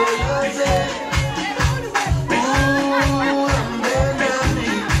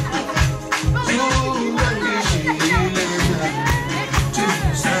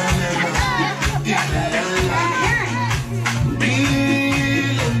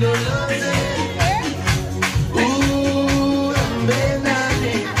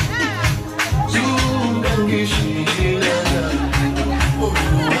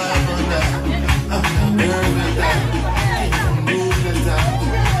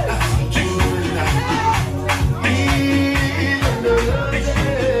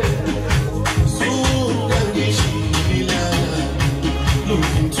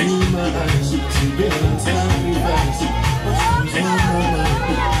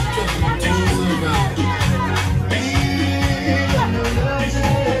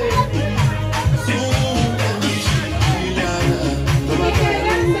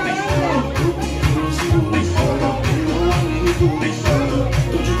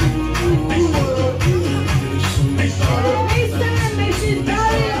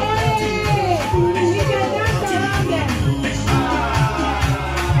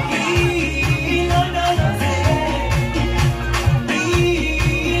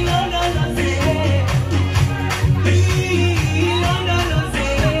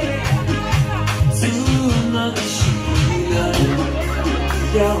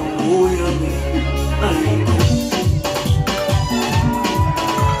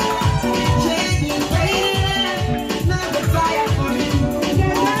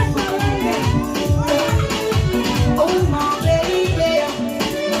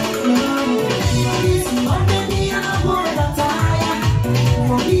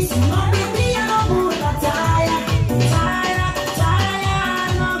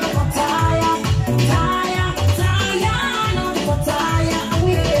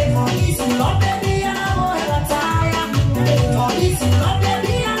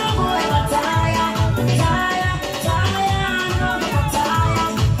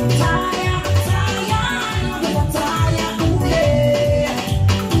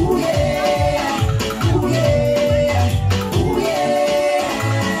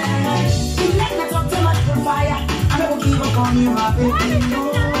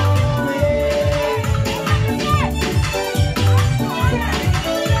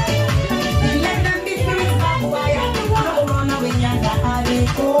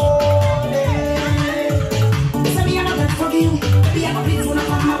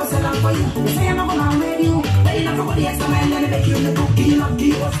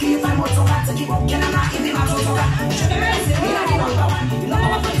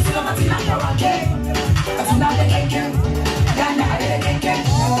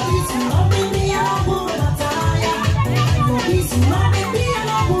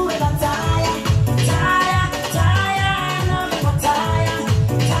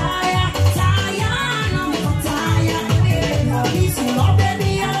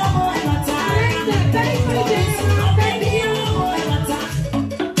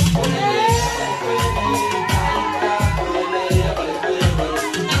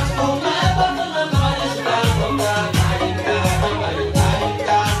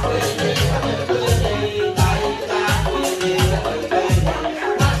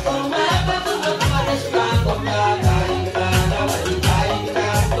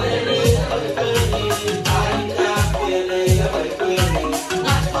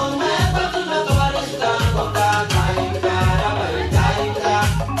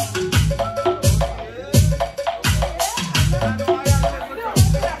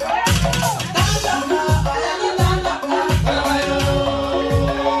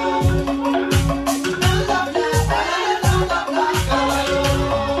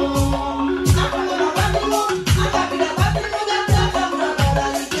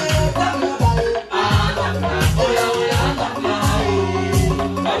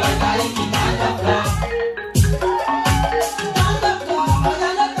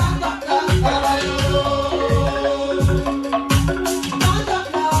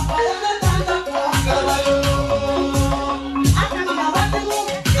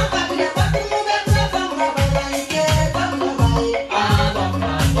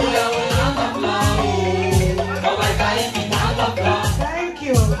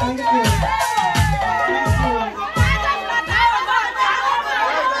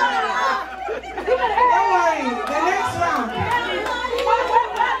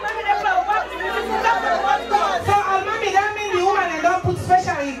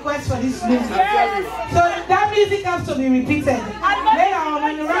be repeated. Later on,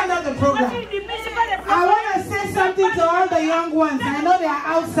 when you round up the program, I want to say something to all the young ones. I know they are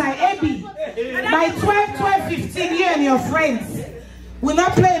outside. Abby, by 12, 15, you and your friends will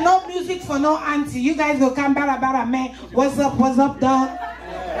not play no music for no auntie. You guys will come bara man. What's up, dog?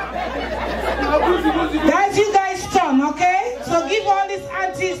 That's you guys' turn, okay? So give all these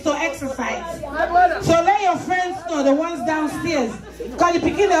aunties to exercise. So let your friends know, the ones downstairs. Because the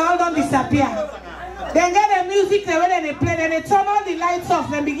picking they all don't disappear. Then get the music the way they play, then they turn all the lights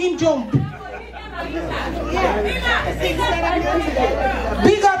off and begin jump. Big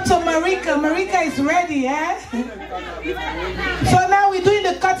up to Marika. Marika is ready, eh? So now we're doing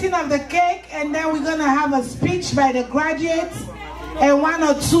the cutting of the cake, and then we're gonna have a speech by the graduates and one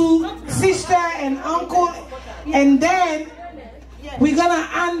or two sister and uncle, and then we're gonna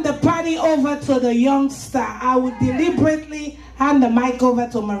hand the party over to the youngster. I would deliberately hand the mic over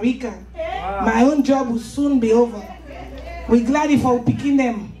to Marika. My own job will soon be over. We're glad if I picking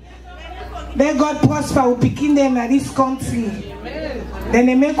them. Then God prosper, we picking them at this country. Then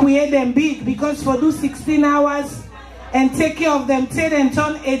they make we hear them big, because for do 16 hours and take care of them till they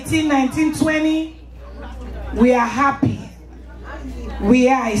turn 18, 19, 20, we are happy. We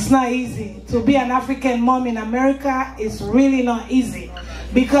are. It's not easy. To be an African mom in America is really not easy.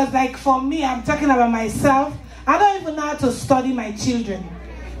 Because like for me, I'm talking about myself, I don't even know how to study my children.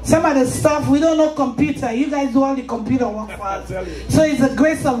 Some of the stuff, we don't know computer. You guys do all the computer work for us. So it's the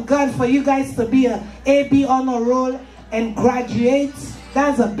grace of God for you guys to be a AB honor roll and graduate.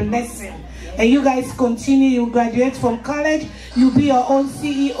 That's a blessing. And you guys continue, you graduate from college, you be your own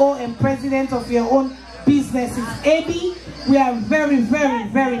CEO and president of your own businesses. AB, we are very, very,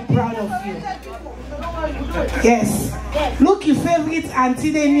 very proud of you. Yes. Look, your favorite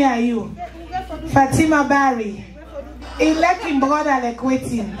auntie they near you. Fatima Barrie. He like him brother like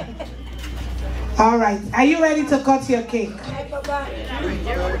waiting. All right. Are you ready to cut your cake?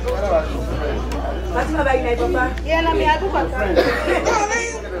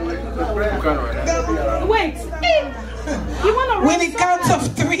 Wait. You want to run? When it counts of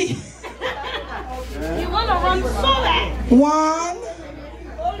 3. You want to run solo? 1,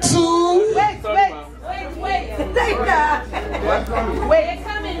 2. Wait. They're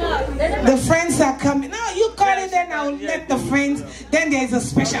coming up. The friends are coming. No, you call it, then I'll let the friends. Then there's a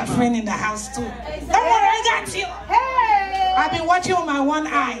special friend in the house too. Don't worry, I got you. Hey! I've been watching with my one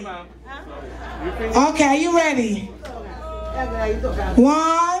eye. Okay, are you ready?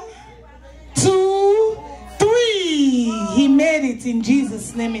 1, 2, 3. He made it in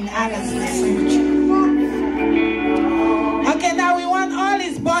Jesus' name, in Allah's name. Okay, now we want all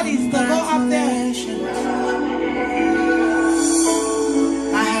his bodies to go up there.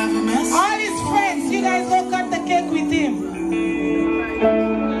 All his friends, you guys go cut the cake with him.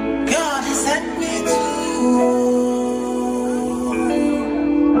 God has sent me to.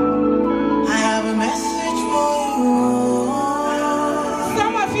 I have a message for you.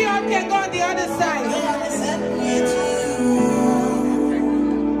 Some of you all can go on the other side. God has sent me to.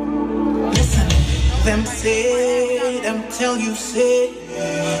 Listen, them say, them tell you say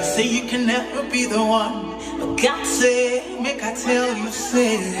you can never be the one. But God say, make I tell you,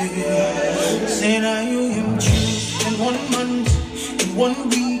 say now you him choose in 1 month, in 1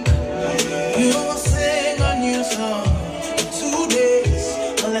 week. You will sing a new song in 2 days.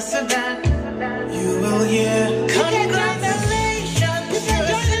 But less than that, you will hear. Congratulations,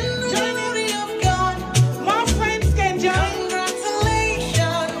 you're in the glory of God. More friends can join.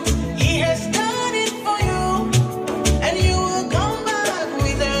 Congratulations, He has done it for you, and you will come back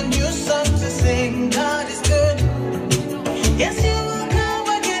with a new song to sing. God is good. Yes, you will come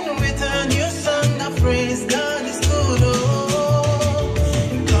again with a new song of praise. God is good. Oh,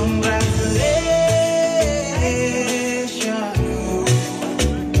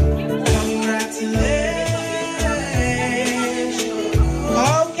 congratulations. Congratulations.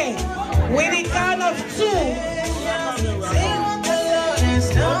 Okay, with the count of 2. Say what the Lord has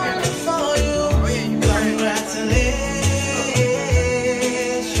done for you.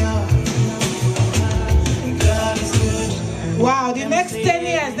 Congratulations. God is good. Wow, the next 10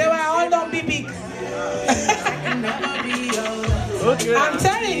 years, they will all don't be big. I'm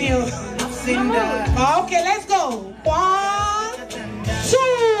telling you. Okay, let's go. 1,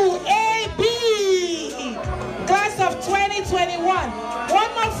 2, AB. Class of 2021.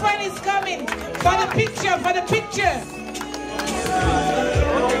 One more friend is coming for the picture,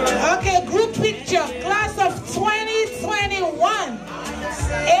 Okay, group picture. Class of 2021.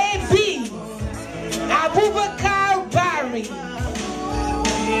 AB. Abubakarr Barrie.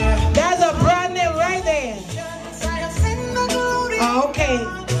 That's a brand name right there. Okay,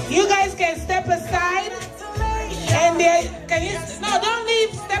 you guys can step aside, and can you? No, don't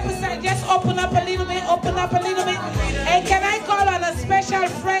leave. Step aside. Just open up a little bit. Open up a little bit. And can I call on a special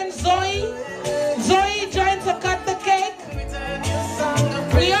friend, Zoe? Zoe joined to cut the cake.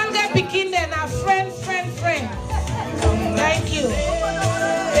 We all get begin there now. Friend. Thank you.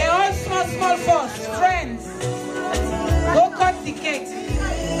 They're all small folks. Friends. Go cut the cake.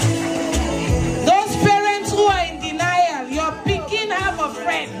 Those parents who are in denial, your picking have a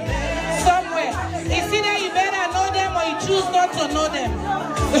friend somewhere. It's either you better know them or you choose not to know them.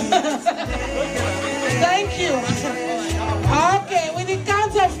 Thank you. Okay, with the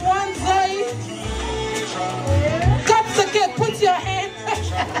count of 1, Zoe. Cut the cake, put your hand.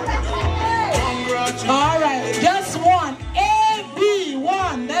 Alright, just 1.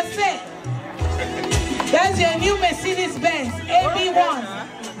 AB1, that's it. That's your new Mercedes Benz. AB1.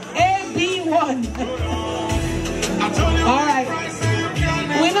 AB1. Alright.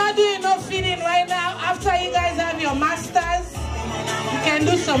 We're not doing no feeding right now. After you guys have your masters, you can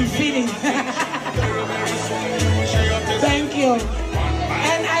do some feeding. Thank you.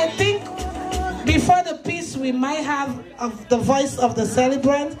 And I think before the piece we might have the voice of the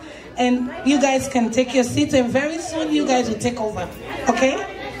celebrant, and you guys can take your seats, and very soon you guys will take over. Okay?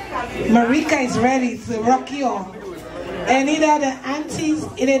 Marika is ready to rock you all. And either the aunties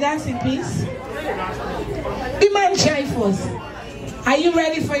in a dancing piece. Be man joyful. Are you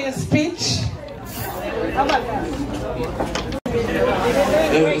ready for your speech?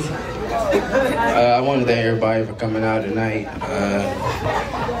 I want to thank everybody for coming out tonight.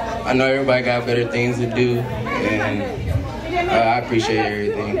 I know everybody got better things to do, and I appreciate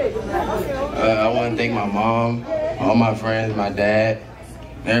everything. I want to thank my mom, all my friends, my dad,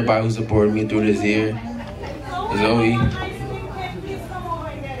 everybody who supported me through this year. Zoe.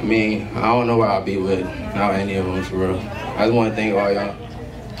 I mean, I don't know where I'll be without any of them, for real. I just want to thank all y'all,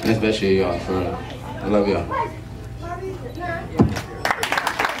 and especially y'all, for real. I love y'all.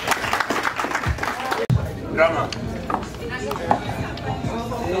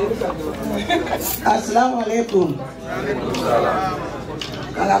 Assalamu alaikum.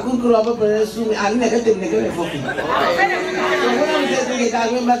 Kalau aku keluar apa beresumi, aku nak kata negara fokus. Orang mesti kita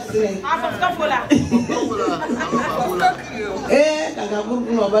kagum bersih. Kalau aku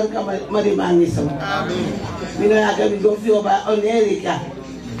keluar berkamar mari mangis sama. Mina akan digofi oba Amerika.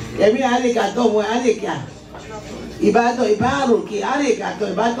 Kami Amerika tu mau Amerika. Ibadah ki Amerika tu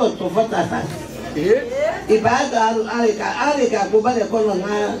ibadah tu fatasa. Ibadah Amerika bukan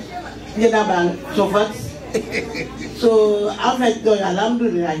kolongan. Dia nabang sofat, so after tu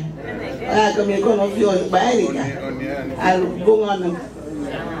alhamdulillah, kami kono view baik ni, alu bungan,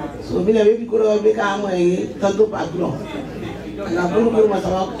 so bila bebi kuro bebi kamu ini tentu pakro, nak buru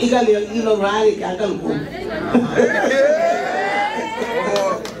masalah, ikan ilo rari kan kum,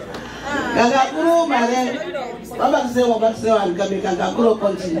 kakak kuro mana, babak sewa kami kakak kuro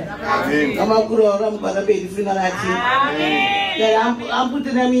kunci, kami kuro orang pada bebi final hati. Kaya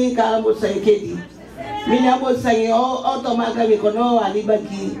amputin namin kaambot sa ikedi. Minabot sa iyo, otoma kami kono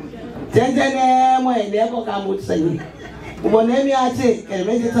alibaki. Tentene mo hindi ako kaambot sa iyo. Umonemi ate, kaya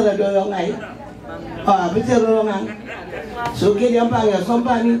medyo sa doyo ngay. Bitero nga. So kedi ang pangya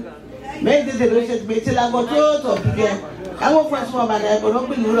sompani. Medyo deloset betil ako toto pige. Amo faswa bagay kono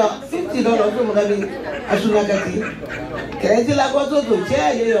pinura $50 to magabi asunagati. Kaya sila ko toto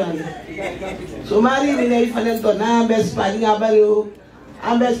che yon. Sumari ni nai falen to na ambes pani amario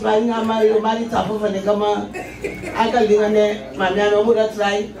mari tapo fane kama akal dingane mamiano buda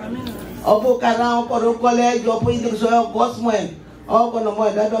try opo kara opo ro college opo idir so cosmoen opo no mo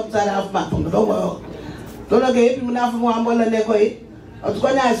da doctor afma to mo to no ge epi muna afu ambola ne ko yi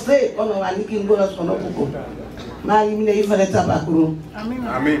otko na stay kono wani kingola kono puko mari mi nei fale tabakuru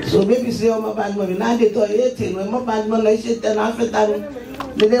amen so bebi se o maban mo na de to yete no maban mo na shete na afetaru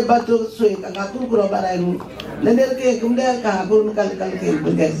Nede batu suy kakakuru kuro barairu. Nede ke kumde kakakuru kali ke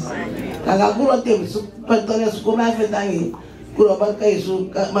berges. Kakakuru tim pentone sukuma fetangi kuro barkai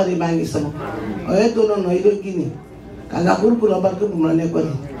su mari mangi sama. Oye tu no itu gini. Kakakuru kuro barku mane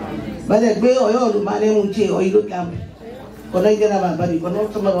koni. Bade be oyo lu mane munci oyo kam. Kono jena ba bari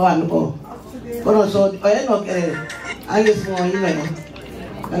kono sama wan ko. Kono so oye no kere. Angis mo ine.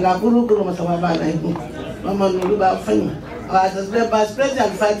 Kakakuru kuro masama banai. Mama nulu ba fanya. As the vice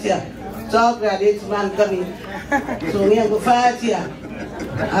president Fatia, so graduate man coming. So we have Fatia.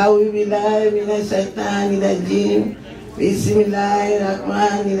 I will be live in a Satan in a gym.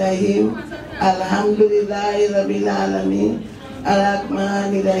 Bismillahirrahmanirrahim. Alhamdulillah Rabbil Alamin.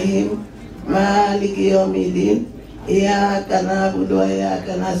 Ar-Rahmanirrahim. Maliki Yawmiddin. Iyyaka na'budu wa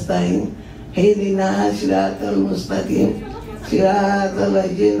iyyaka nasta'in. Ihdinas siratal mustaqim. Siratal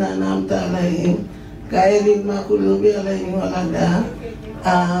ladzina an'amta 'alaihim. Kaelin makulubi alayhi walada.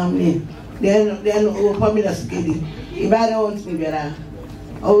 Amen. Then family skedi. Ibada wants me better.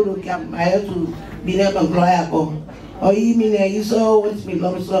 Odo kam I have to be never employer ko. O yimine you so wants me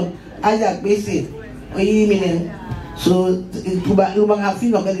long so ajak basic. O yimine so kuba lumang hafi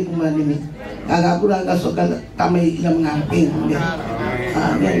no kali pumani. Aga kurang ka so kami ilang ngapin.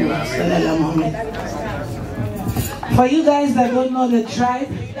 Amen. For you guys that don't know the tribe,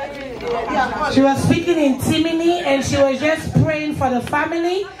 she was speaking in Timini and she was just praying for the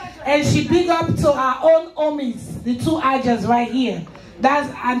family, and she big up to our own Omis, the two Ajas right here. That's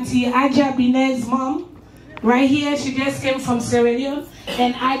Auntie Aja Binet's mom right here. She just came from Sierra Leone,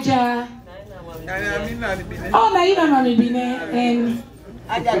 and Aja. Oh, Naina Mami Binet and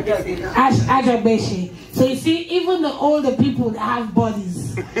Aja Beshi. So you see, even the older people have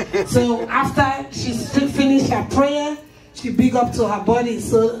bodies. So after she finished her prayer, she big up to her body.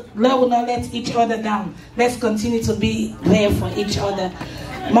 So let us not let each other down. Let's continue to be there for each other.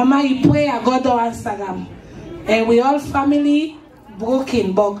 Mama, you pray, I God on Instagram. And we all family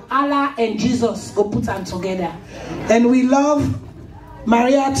broken, but Allah and Jesus go put them together. And we love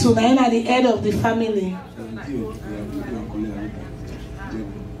Maria tonight at the head of the family.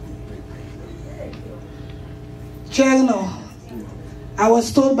 Chegno, I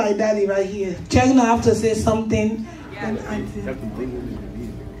was told by Daddy right here. Chegno, I have to say something.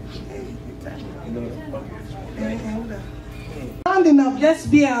 Rounding up,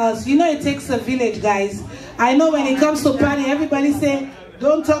 just be ours. You know it takes a village, guys. I know when it comes to party, everybody say,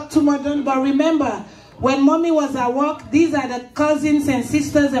 don't talk too much, but remember, when mommy was at work, these are the cousins and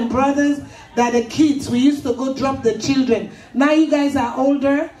sisters and brothers that the kids, we used to go drop the children. Now you guys are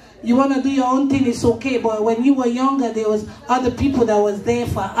older. You want to do your own thing, it's okay. But when you were younger, there was other people that was there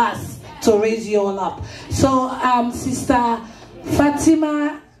for us to raise you all up. So, Sister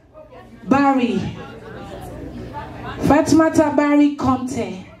Fatima Barrie, Fatimata Barrie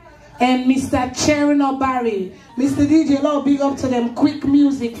Conte, and Mr. Cherino Barrie. Mr. DJ, Lord, big up to them. Quick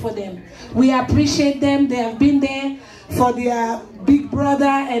music for them. We appreciate them. They have been there for their big brother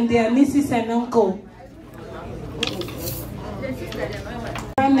and their nieces and uncle.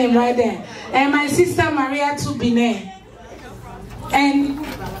 Name right there. And my sister Maria Tubine and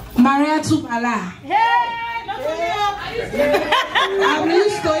Maria Tubala. I'm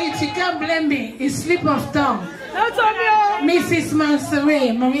used to it, you can't blame me. It's slip of tongue. Mrs.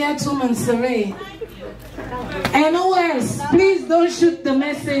 Mansere, Maria Tumansere. And who else? Please don't shoot the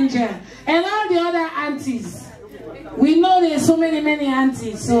messenger. And all the other aunties. We know there's so many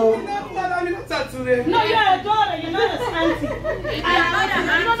aunties, so... No, you're a daughter, you're not an auntie.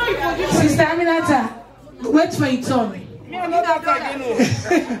 Sister Aminata, wait for your turn. And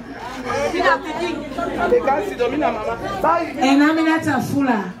Aminata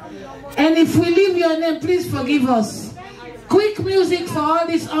Fula. And if we leave your name, please forgive us. Quick music for all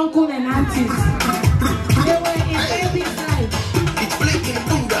these uncle and aunties. They were in every side.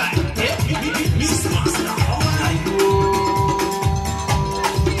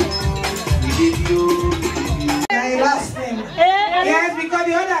 Last name. Yes, because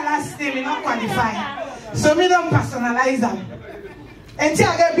the other last name is not qualified. So we don't personalize them. And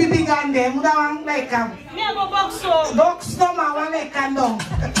I get big and them, we don't like them. Box no, I want like them.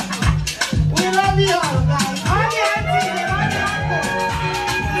 We love you all, guys. All the aunties, all the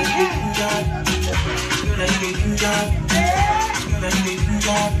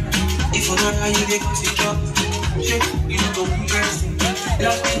if you don't know you get to job, you go first.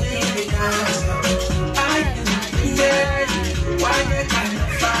 Love me, why you can't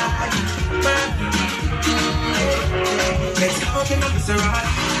fight? Let's help him up, Sarah.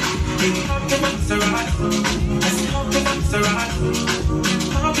 Help him up, Sarah. Let's help him up, Sarah.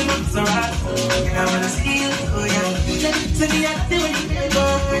 Help him up, Sarah. And I wanna see you, oh yeah. Let me out there when you go.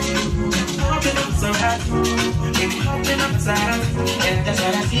 Help him up, Sarah. Baby, help him up, Sarah. And that's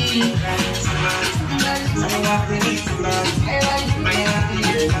what I feel. I'm walking in the light.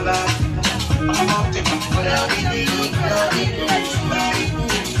 I'm out there, but I'll be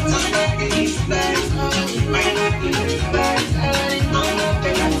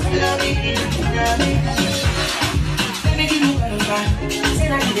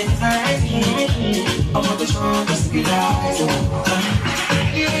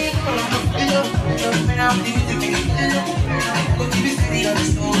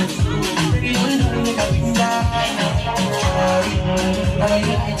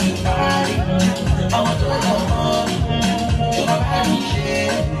I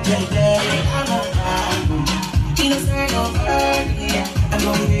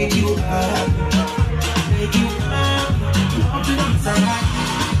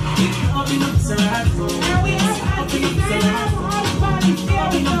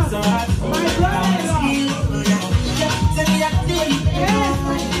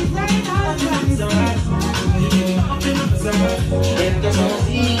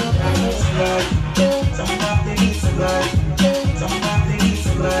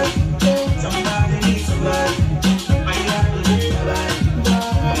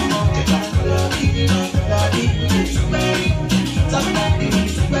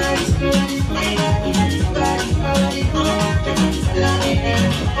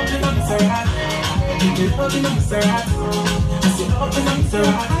Open up, Sarah. Open up, Sarah. I said, open up,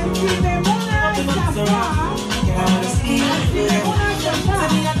 Sarah. Open up, Sarah. I wanna see you. Tell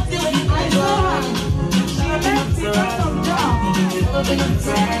me how to do it. Open up, Sarah. Open up,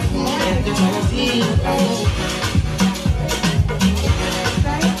 Sarah. And they try to see you.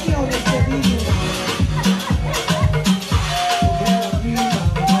 Thank you, Mr. DJ.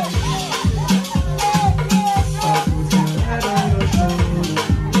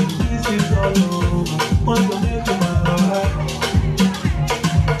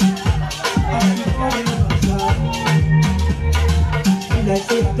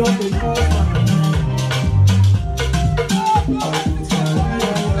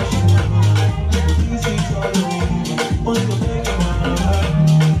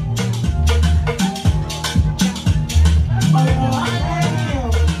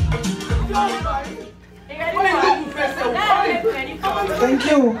 Thank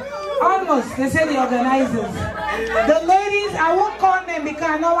you. Almost, they say the organizers. The ladies, I won't call them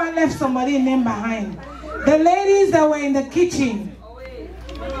because no one left somebody's name behind. The ladies that were in the kitchen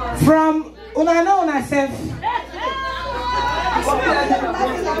from Una Self.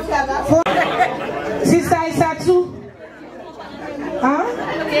 Sister Isatu. Huh?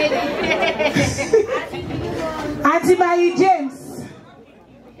 Auntie Barrie James.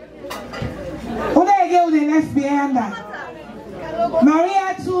 Who they get with the left behind that?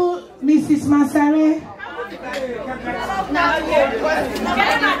 Maria to Mrs. Masare.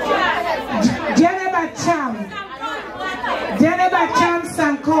 Jeneba Cham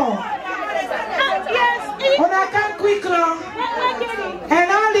Sanko. Onakan Quicklo. And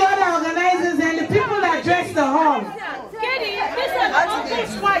all the other organizers and the people that dress the hall.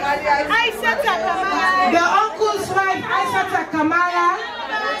 The uncle's wife, Aisata Kamara.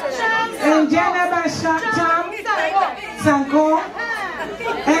 And Jeneba Cham Sanko.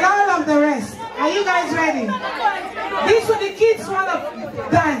 And all of the rest. Are you guys ready? This will the kids want to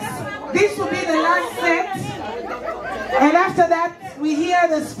dance. This will be the last set. And after that, we hear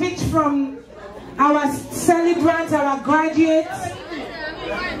the speech from our celebrants, our graduates.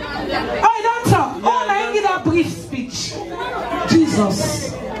 Oh, don't talk. Oh, I give a brief speech.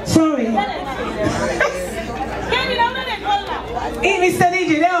 Jesus. Sorry. Hey, Mr.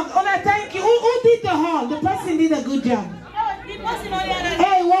 DJ, thank you. Who did the hall? The person did a good job.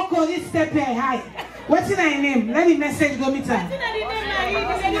 Hey, walk on this step here. Hi. What's in her name? Let me message go meet her.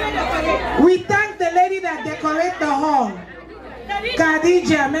 We thank the lady that decorate the hall.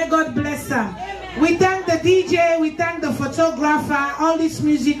 Khadija, may God bless her. We thank the DJ, we thank the photographer, all this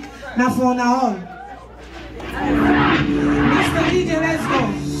music now for the hall. Mr. DJ, let's go.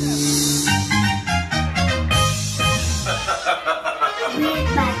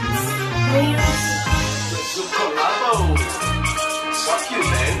 Fuck you,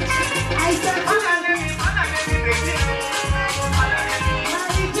 man. I said,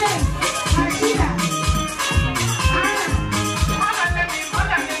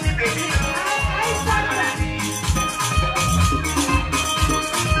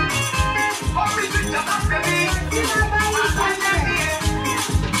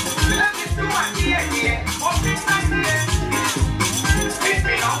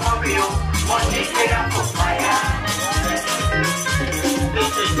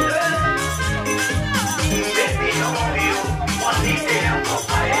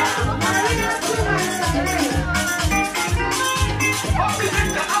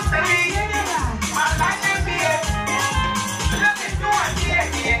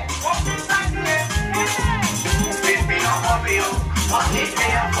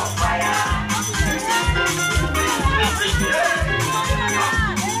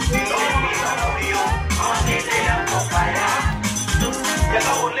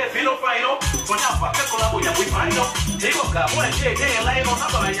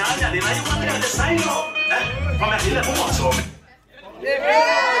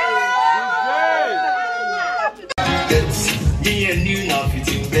 me and you now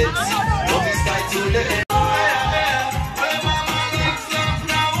fitting beds. Don't be sky to the end.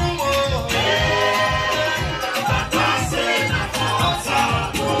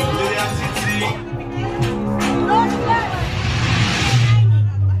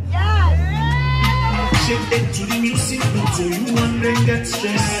 To the music, so you wonder and get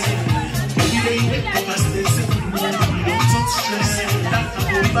stressed. Every day you wake up and stay simple, you don't talk stress. That I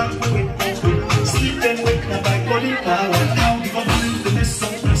go back when we come sleep and wake up by body power. Now if I'm doing the mess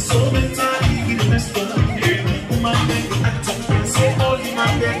up, so mentally with the mess up. Woman then the act up and say all the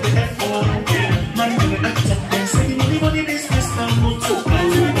man then the effort. Man then the act up and say the money business now no talk.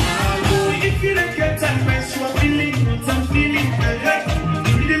 If you don't get that mess, you are feeling what I'm feeling.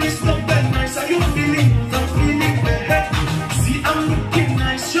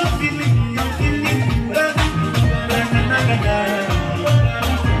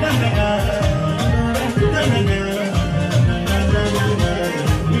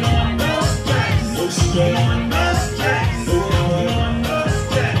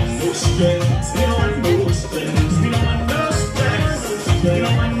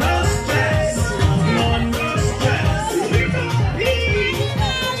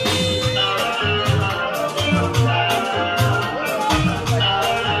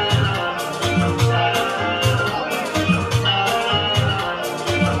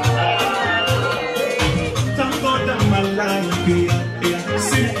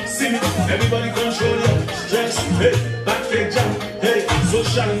 see me. Everybody control your stress. Hey, package up. Hey,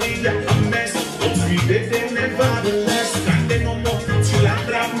 social media a mess. Don't read it, they nevertheless. Can't they no more till I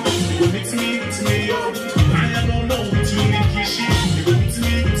grab me. You go meet me, yo. I don't know till me kishi. You go meet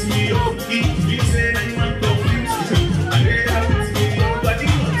me, yo. He say that you want confused. And they have with me, yo. But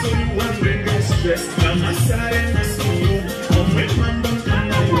you want to you want to get stressed. I'm a silent, I'm so yo. Don't make my bum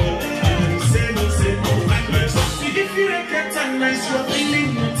come out, yo. Say no, if you don't get time nice, you're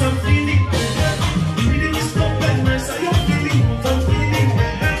feeling what I'm feeling. You really is not bad nice, are you feeling what I'm feeling?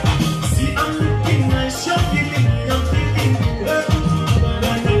 See, I'm looking nice, you're feeling, I'm feeling.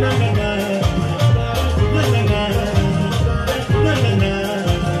 Na na na na na, na na na, na na na,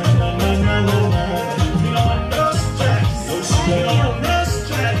 na na na na. You know I'm no stress, no stress, no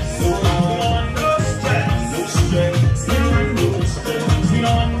stress, no stress, no stress, no stress. You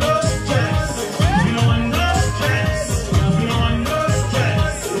know I'm no stress, you know I'm no stress.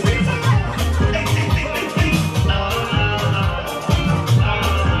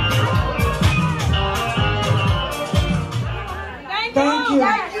 Thank you.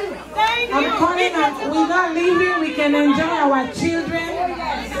 I'm calling up. We're not leaving. We can enjoy our children.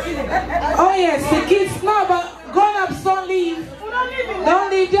 Oh yes, the kids. No, but grown-ups don't leave. Don't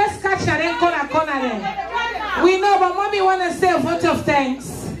leave. Just catch her and corner there. We know, but mommy want to say a vote of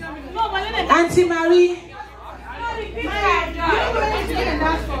thanks. Auntie Marie.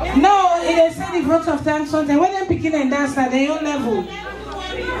 No, it is a vote of thanks. Something. When they're picking and dance at their own level.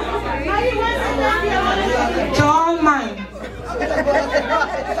 To all mine.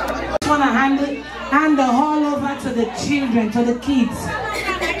 I want to hand the hall over to the children, to the kids.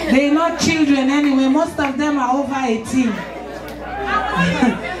 They're not children anyway. Most of them are over 18.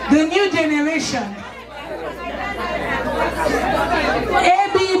 The new generation.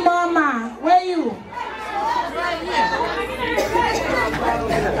 AB Mama, where are you?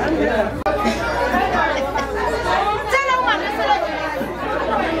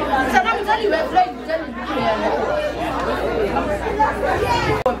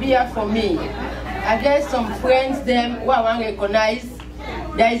 Be here for me. I get some friends them who I want to recognize.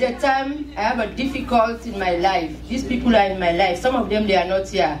 There is a time I have a difficulty in my life. These people are in my life. Some of them they are not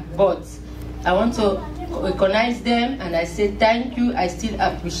here, but I want to recognize them and I say thank you. I still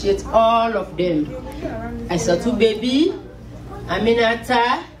appreciate all of them. I saw two baby,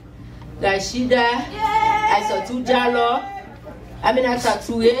 Aminata, Rashida, I saw two Jalo, Aminata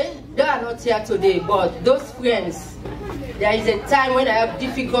Ture. They are not here today, but those friends, there is a time when I have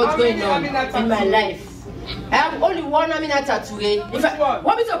difficulty going on in my life. I have only one Aminata Ture. If I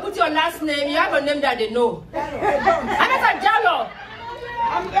want me to put your last name, you have a name that they know. Aminata Jalo.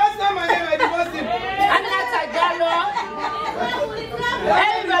 That's not my name, I divorced him. Aminata Jalo.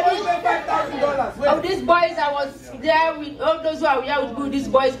 Everybody. Of these boys, I was there with all those who are here with these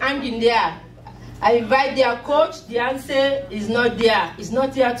boys hanging there. I invite their coach. The answer is not there. He's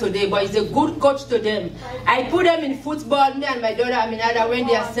not here today, but he's a good coach to them. I put them in football, me and my daughter Aminata, when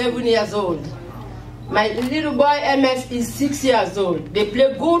they are 7 years old. My little boy MS is 6 years old. They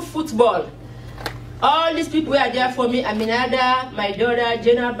play good football. All these people are there for me. Aminata, my daughter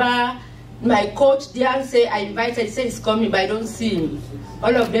Jenaba, my coach Dianse, I invited. He said he's coming, but I don't see him.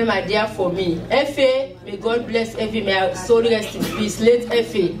 All of them are there for me. Efe, may God bless Efe. May our soul rest in peace. Late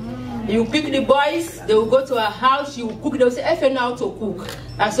Efe. You pick the boys, they will go to our house, you will cook, they will say, Efe know how to cook.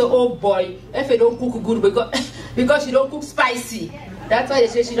 I say, oh boy, Efe don't cook good because she don't cook spicy. That's why they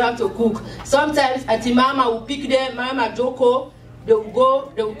say she don't have to cook. Sometimes Auntie Mama will pick them, Mama Joko, they will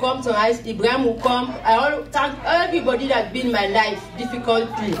go, they will come to us, Ibrahim will come. I thank everybody that's been in my life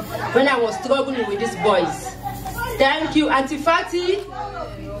difficultly when I was struggling with these boys. Thank you, Auntie Fati.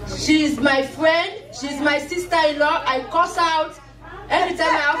 She's my friend, she's my sister-in-law. I cuss out. Every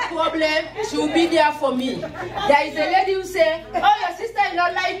time I have problem, she will be there for me. There is a lady who say, oh, your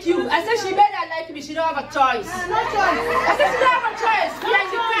sister-in-law like you. I said, she better like me. She don't have a choice. I said, she don't have a choice. We are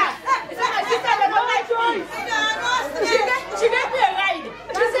in the car. I said, my sister-in-law don't like me. She gave me a ride.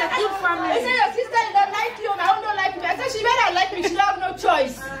 She said, your sister-in-law like you. My own don't like me. I said, she better like me. She don't have no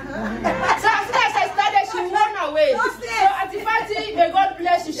choice. So as soon as I started, she ran away. So Auntie Fati, may God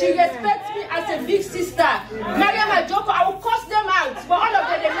bless you. She respects me as a big sister. Mariam and Joko, I will curse them out. But all of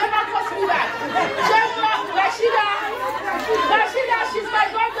them, they never curse me back. Rashida, she's my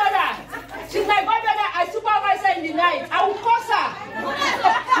goddaughter. She's my goddaughter. I supervise her in the night. I will curse her.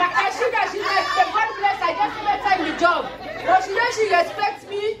 Rashida, she's like, God bless her. I just met her in the job. But she respects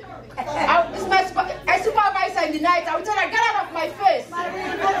me. I supervise her in the night. I will tell her, get out of my face.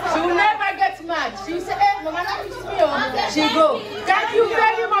 She will never get mad. She will say, hey, Mama, let me kiss me. She go. Thank you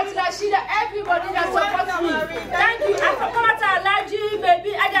very much, Rashida. Everybody that supports me. Thank you. I come at Alaji, baby.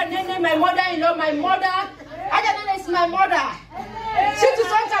 my mother-in-law, my mother. Ajanana is my mother. She to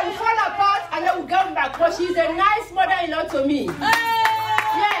sometimes will fall apart and then will come back. But she's a nice mother-in-law to me.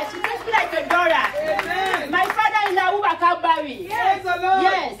 Yes, she treats me like a daughter. My father-in-law, Abubakarr Barrie. Yes,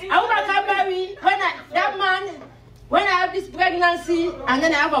 Abubakarr Barrie. When I have this pregnancy and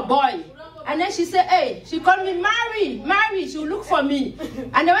then I have a boy. And then she said, hey, she called me Mary, she'll look for me.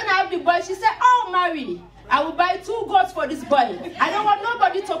 And then when I have the boy, she said, oh, Mary, I will buy 2 goats for this boy. I don't want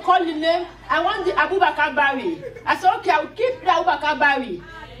nobody to call the name. I want the Abubakarr Barrie. I said, okay, I will keep the Abubakarr Barrie.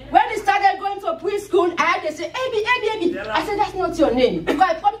 When he started going to preschool, I had to say, Abby. I said, that's not your name. Because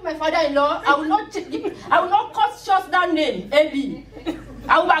I promised my father-in-law, I will not cut short that name, Abby.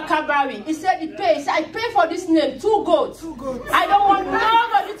 Abubakarr Barrie. He said, I pay for this name, 2 goats. I don't want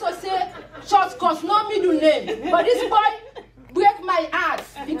nobody to say short cut, no middle name. But this boy break my heart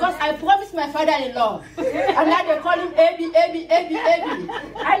because I promised my father-in-law. And now they call him Abby.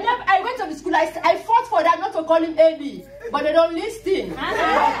 I went to the school, I fought for that not to call him Abby. But they don't listen.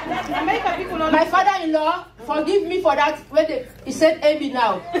 My father-in-law, forgive me for that when he said Abby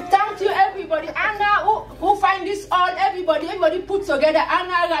now. Thank you everybody. Anna who find this all, everybody put together.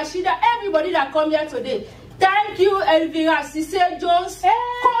 Anna, Rashida, everybody that come here today. Thank you, Elvira, Cisse Jones,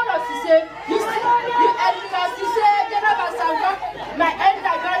 Kola Cisse, you Elvira Cisse, Jennifer Sanko, my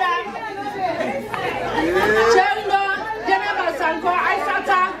elder brother, Chendo, Jennifer Sanko,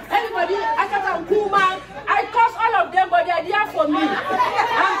 Aisata, everybody, Aisata Kuma. I curse all of them, but they're there for me.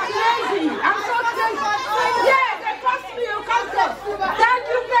 I'm crazy. I'm so crazy. Yeah, they curse me, you curse them. Thank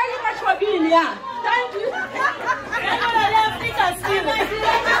you very much for being here. Thank you.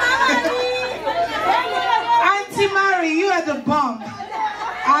 Auntie Mary, you are the bomb.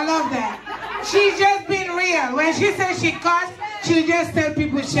 I love that. She's just been real. When she says she cursed, she'll just tell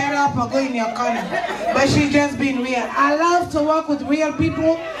people shut up or go in your corner. But she's just been real. I love to work with real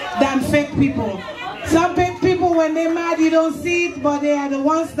people than fake people. Some people, when they're mad, you don't see it, but they are the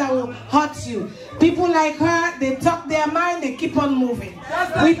ones that will hurt you. People like her, they talk their mind, they keep on moving.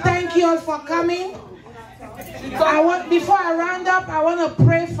 We thank you all for coming. Before I round up, I want to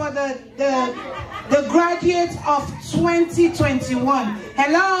pray for the graduates of 2021.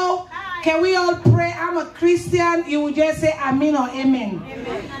 Hello? Can we all pray? I'm a Christian. You will just say amen or amen.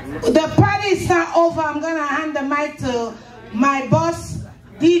 The party is not over. I'm going to hand the mic to my boss,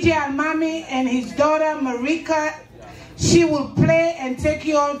 DJ Almami, and his daughter Marika. She will play and take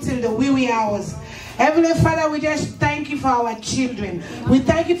you all till the wee hours. Heavenly Father, we just thank you for our children. We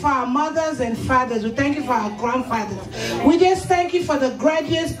thank you for our mothers and fathers. We thank you for our grandfathers. We just thank you for the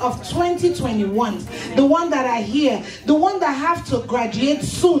graduates of 2021. The one that are here. The one that have to graduate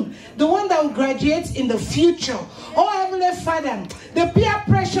soon. The one that will graduate in the future. Oh, Heavenly Father, the peer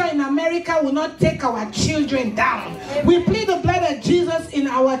pressure in America will not take our children down. We plead the blood of Jesus in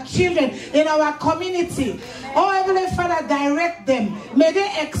our children, in our community. Oh, Heavenly Father, direct them. May they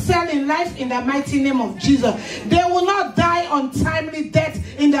excel in life in the mighty name of Jesus. They will not die untimely death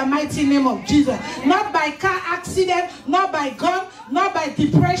in the mighty name of Jesus. Not by car accident, not by gun, not by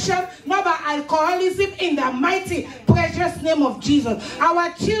depression, not by alcoholism, in the mighty precious name of Jesus. Our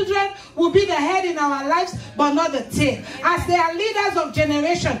children will be the head in our lives, but not the tail. As they are leaders of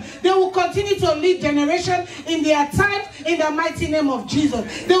generation, they will continue to lead generation in their time in the mighty name of Jesus.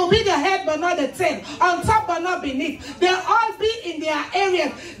 They will be the head, but not the tail. On top, but not beneath. They'll all be in their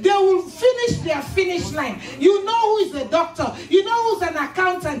areas. They will finish their finish line. You know who is a doctor. You know who's an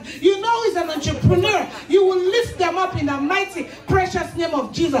accountant. You know who's an entrepreneur. You will lift them up in the mighty precious name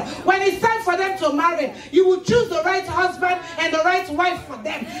of Jesus. When it's time for them to marry, you will choose the right husband and the right wife for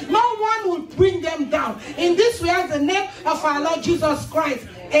them. No one will bring them down. In this we have the name of our Lord Jesus Christ.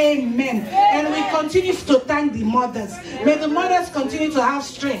 Amen. And we continue to thank the mothers. May the mothers continue to have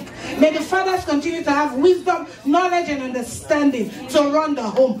strength. May the fathers continue to have wisdom, knowledge, and understanding to run the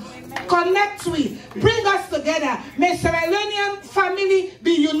home. Connect with, bring us together. May Sierra Leonean family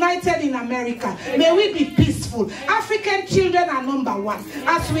be united in America. May we be peaceful. African children are number one.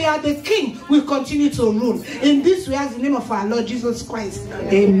 As we are the king, we continue to rule. In this we have the name of our Lord Jesus Christ.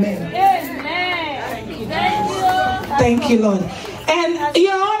 Amen. Amen. Thank you, Lord. And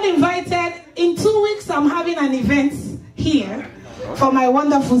you're all invited. In 2 weeks, I'm having an event here for my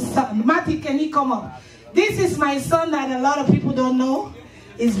wonderful son. Matty, can you come up? This is my son that a lot of people don't know.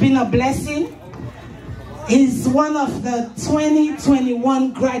 It's been a blessing. He's one of the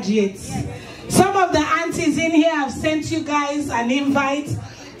 2021 graduates. Some of the aunties in here have sent you guys an invite.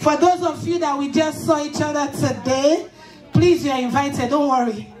 For those of you that we just saw each other today, please, you're invited. Don't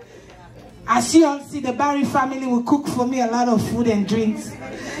worry. As you all see, the Barrie family will cook for me a lot of food and drinks.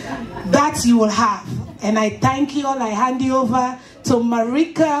 That you will have. And I thank you all. I hand you over to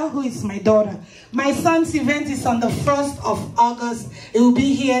Marika, who is my daughter. My son's event is on the 1st of August. It will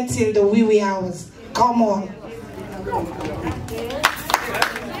be here till the wee hours. Come on.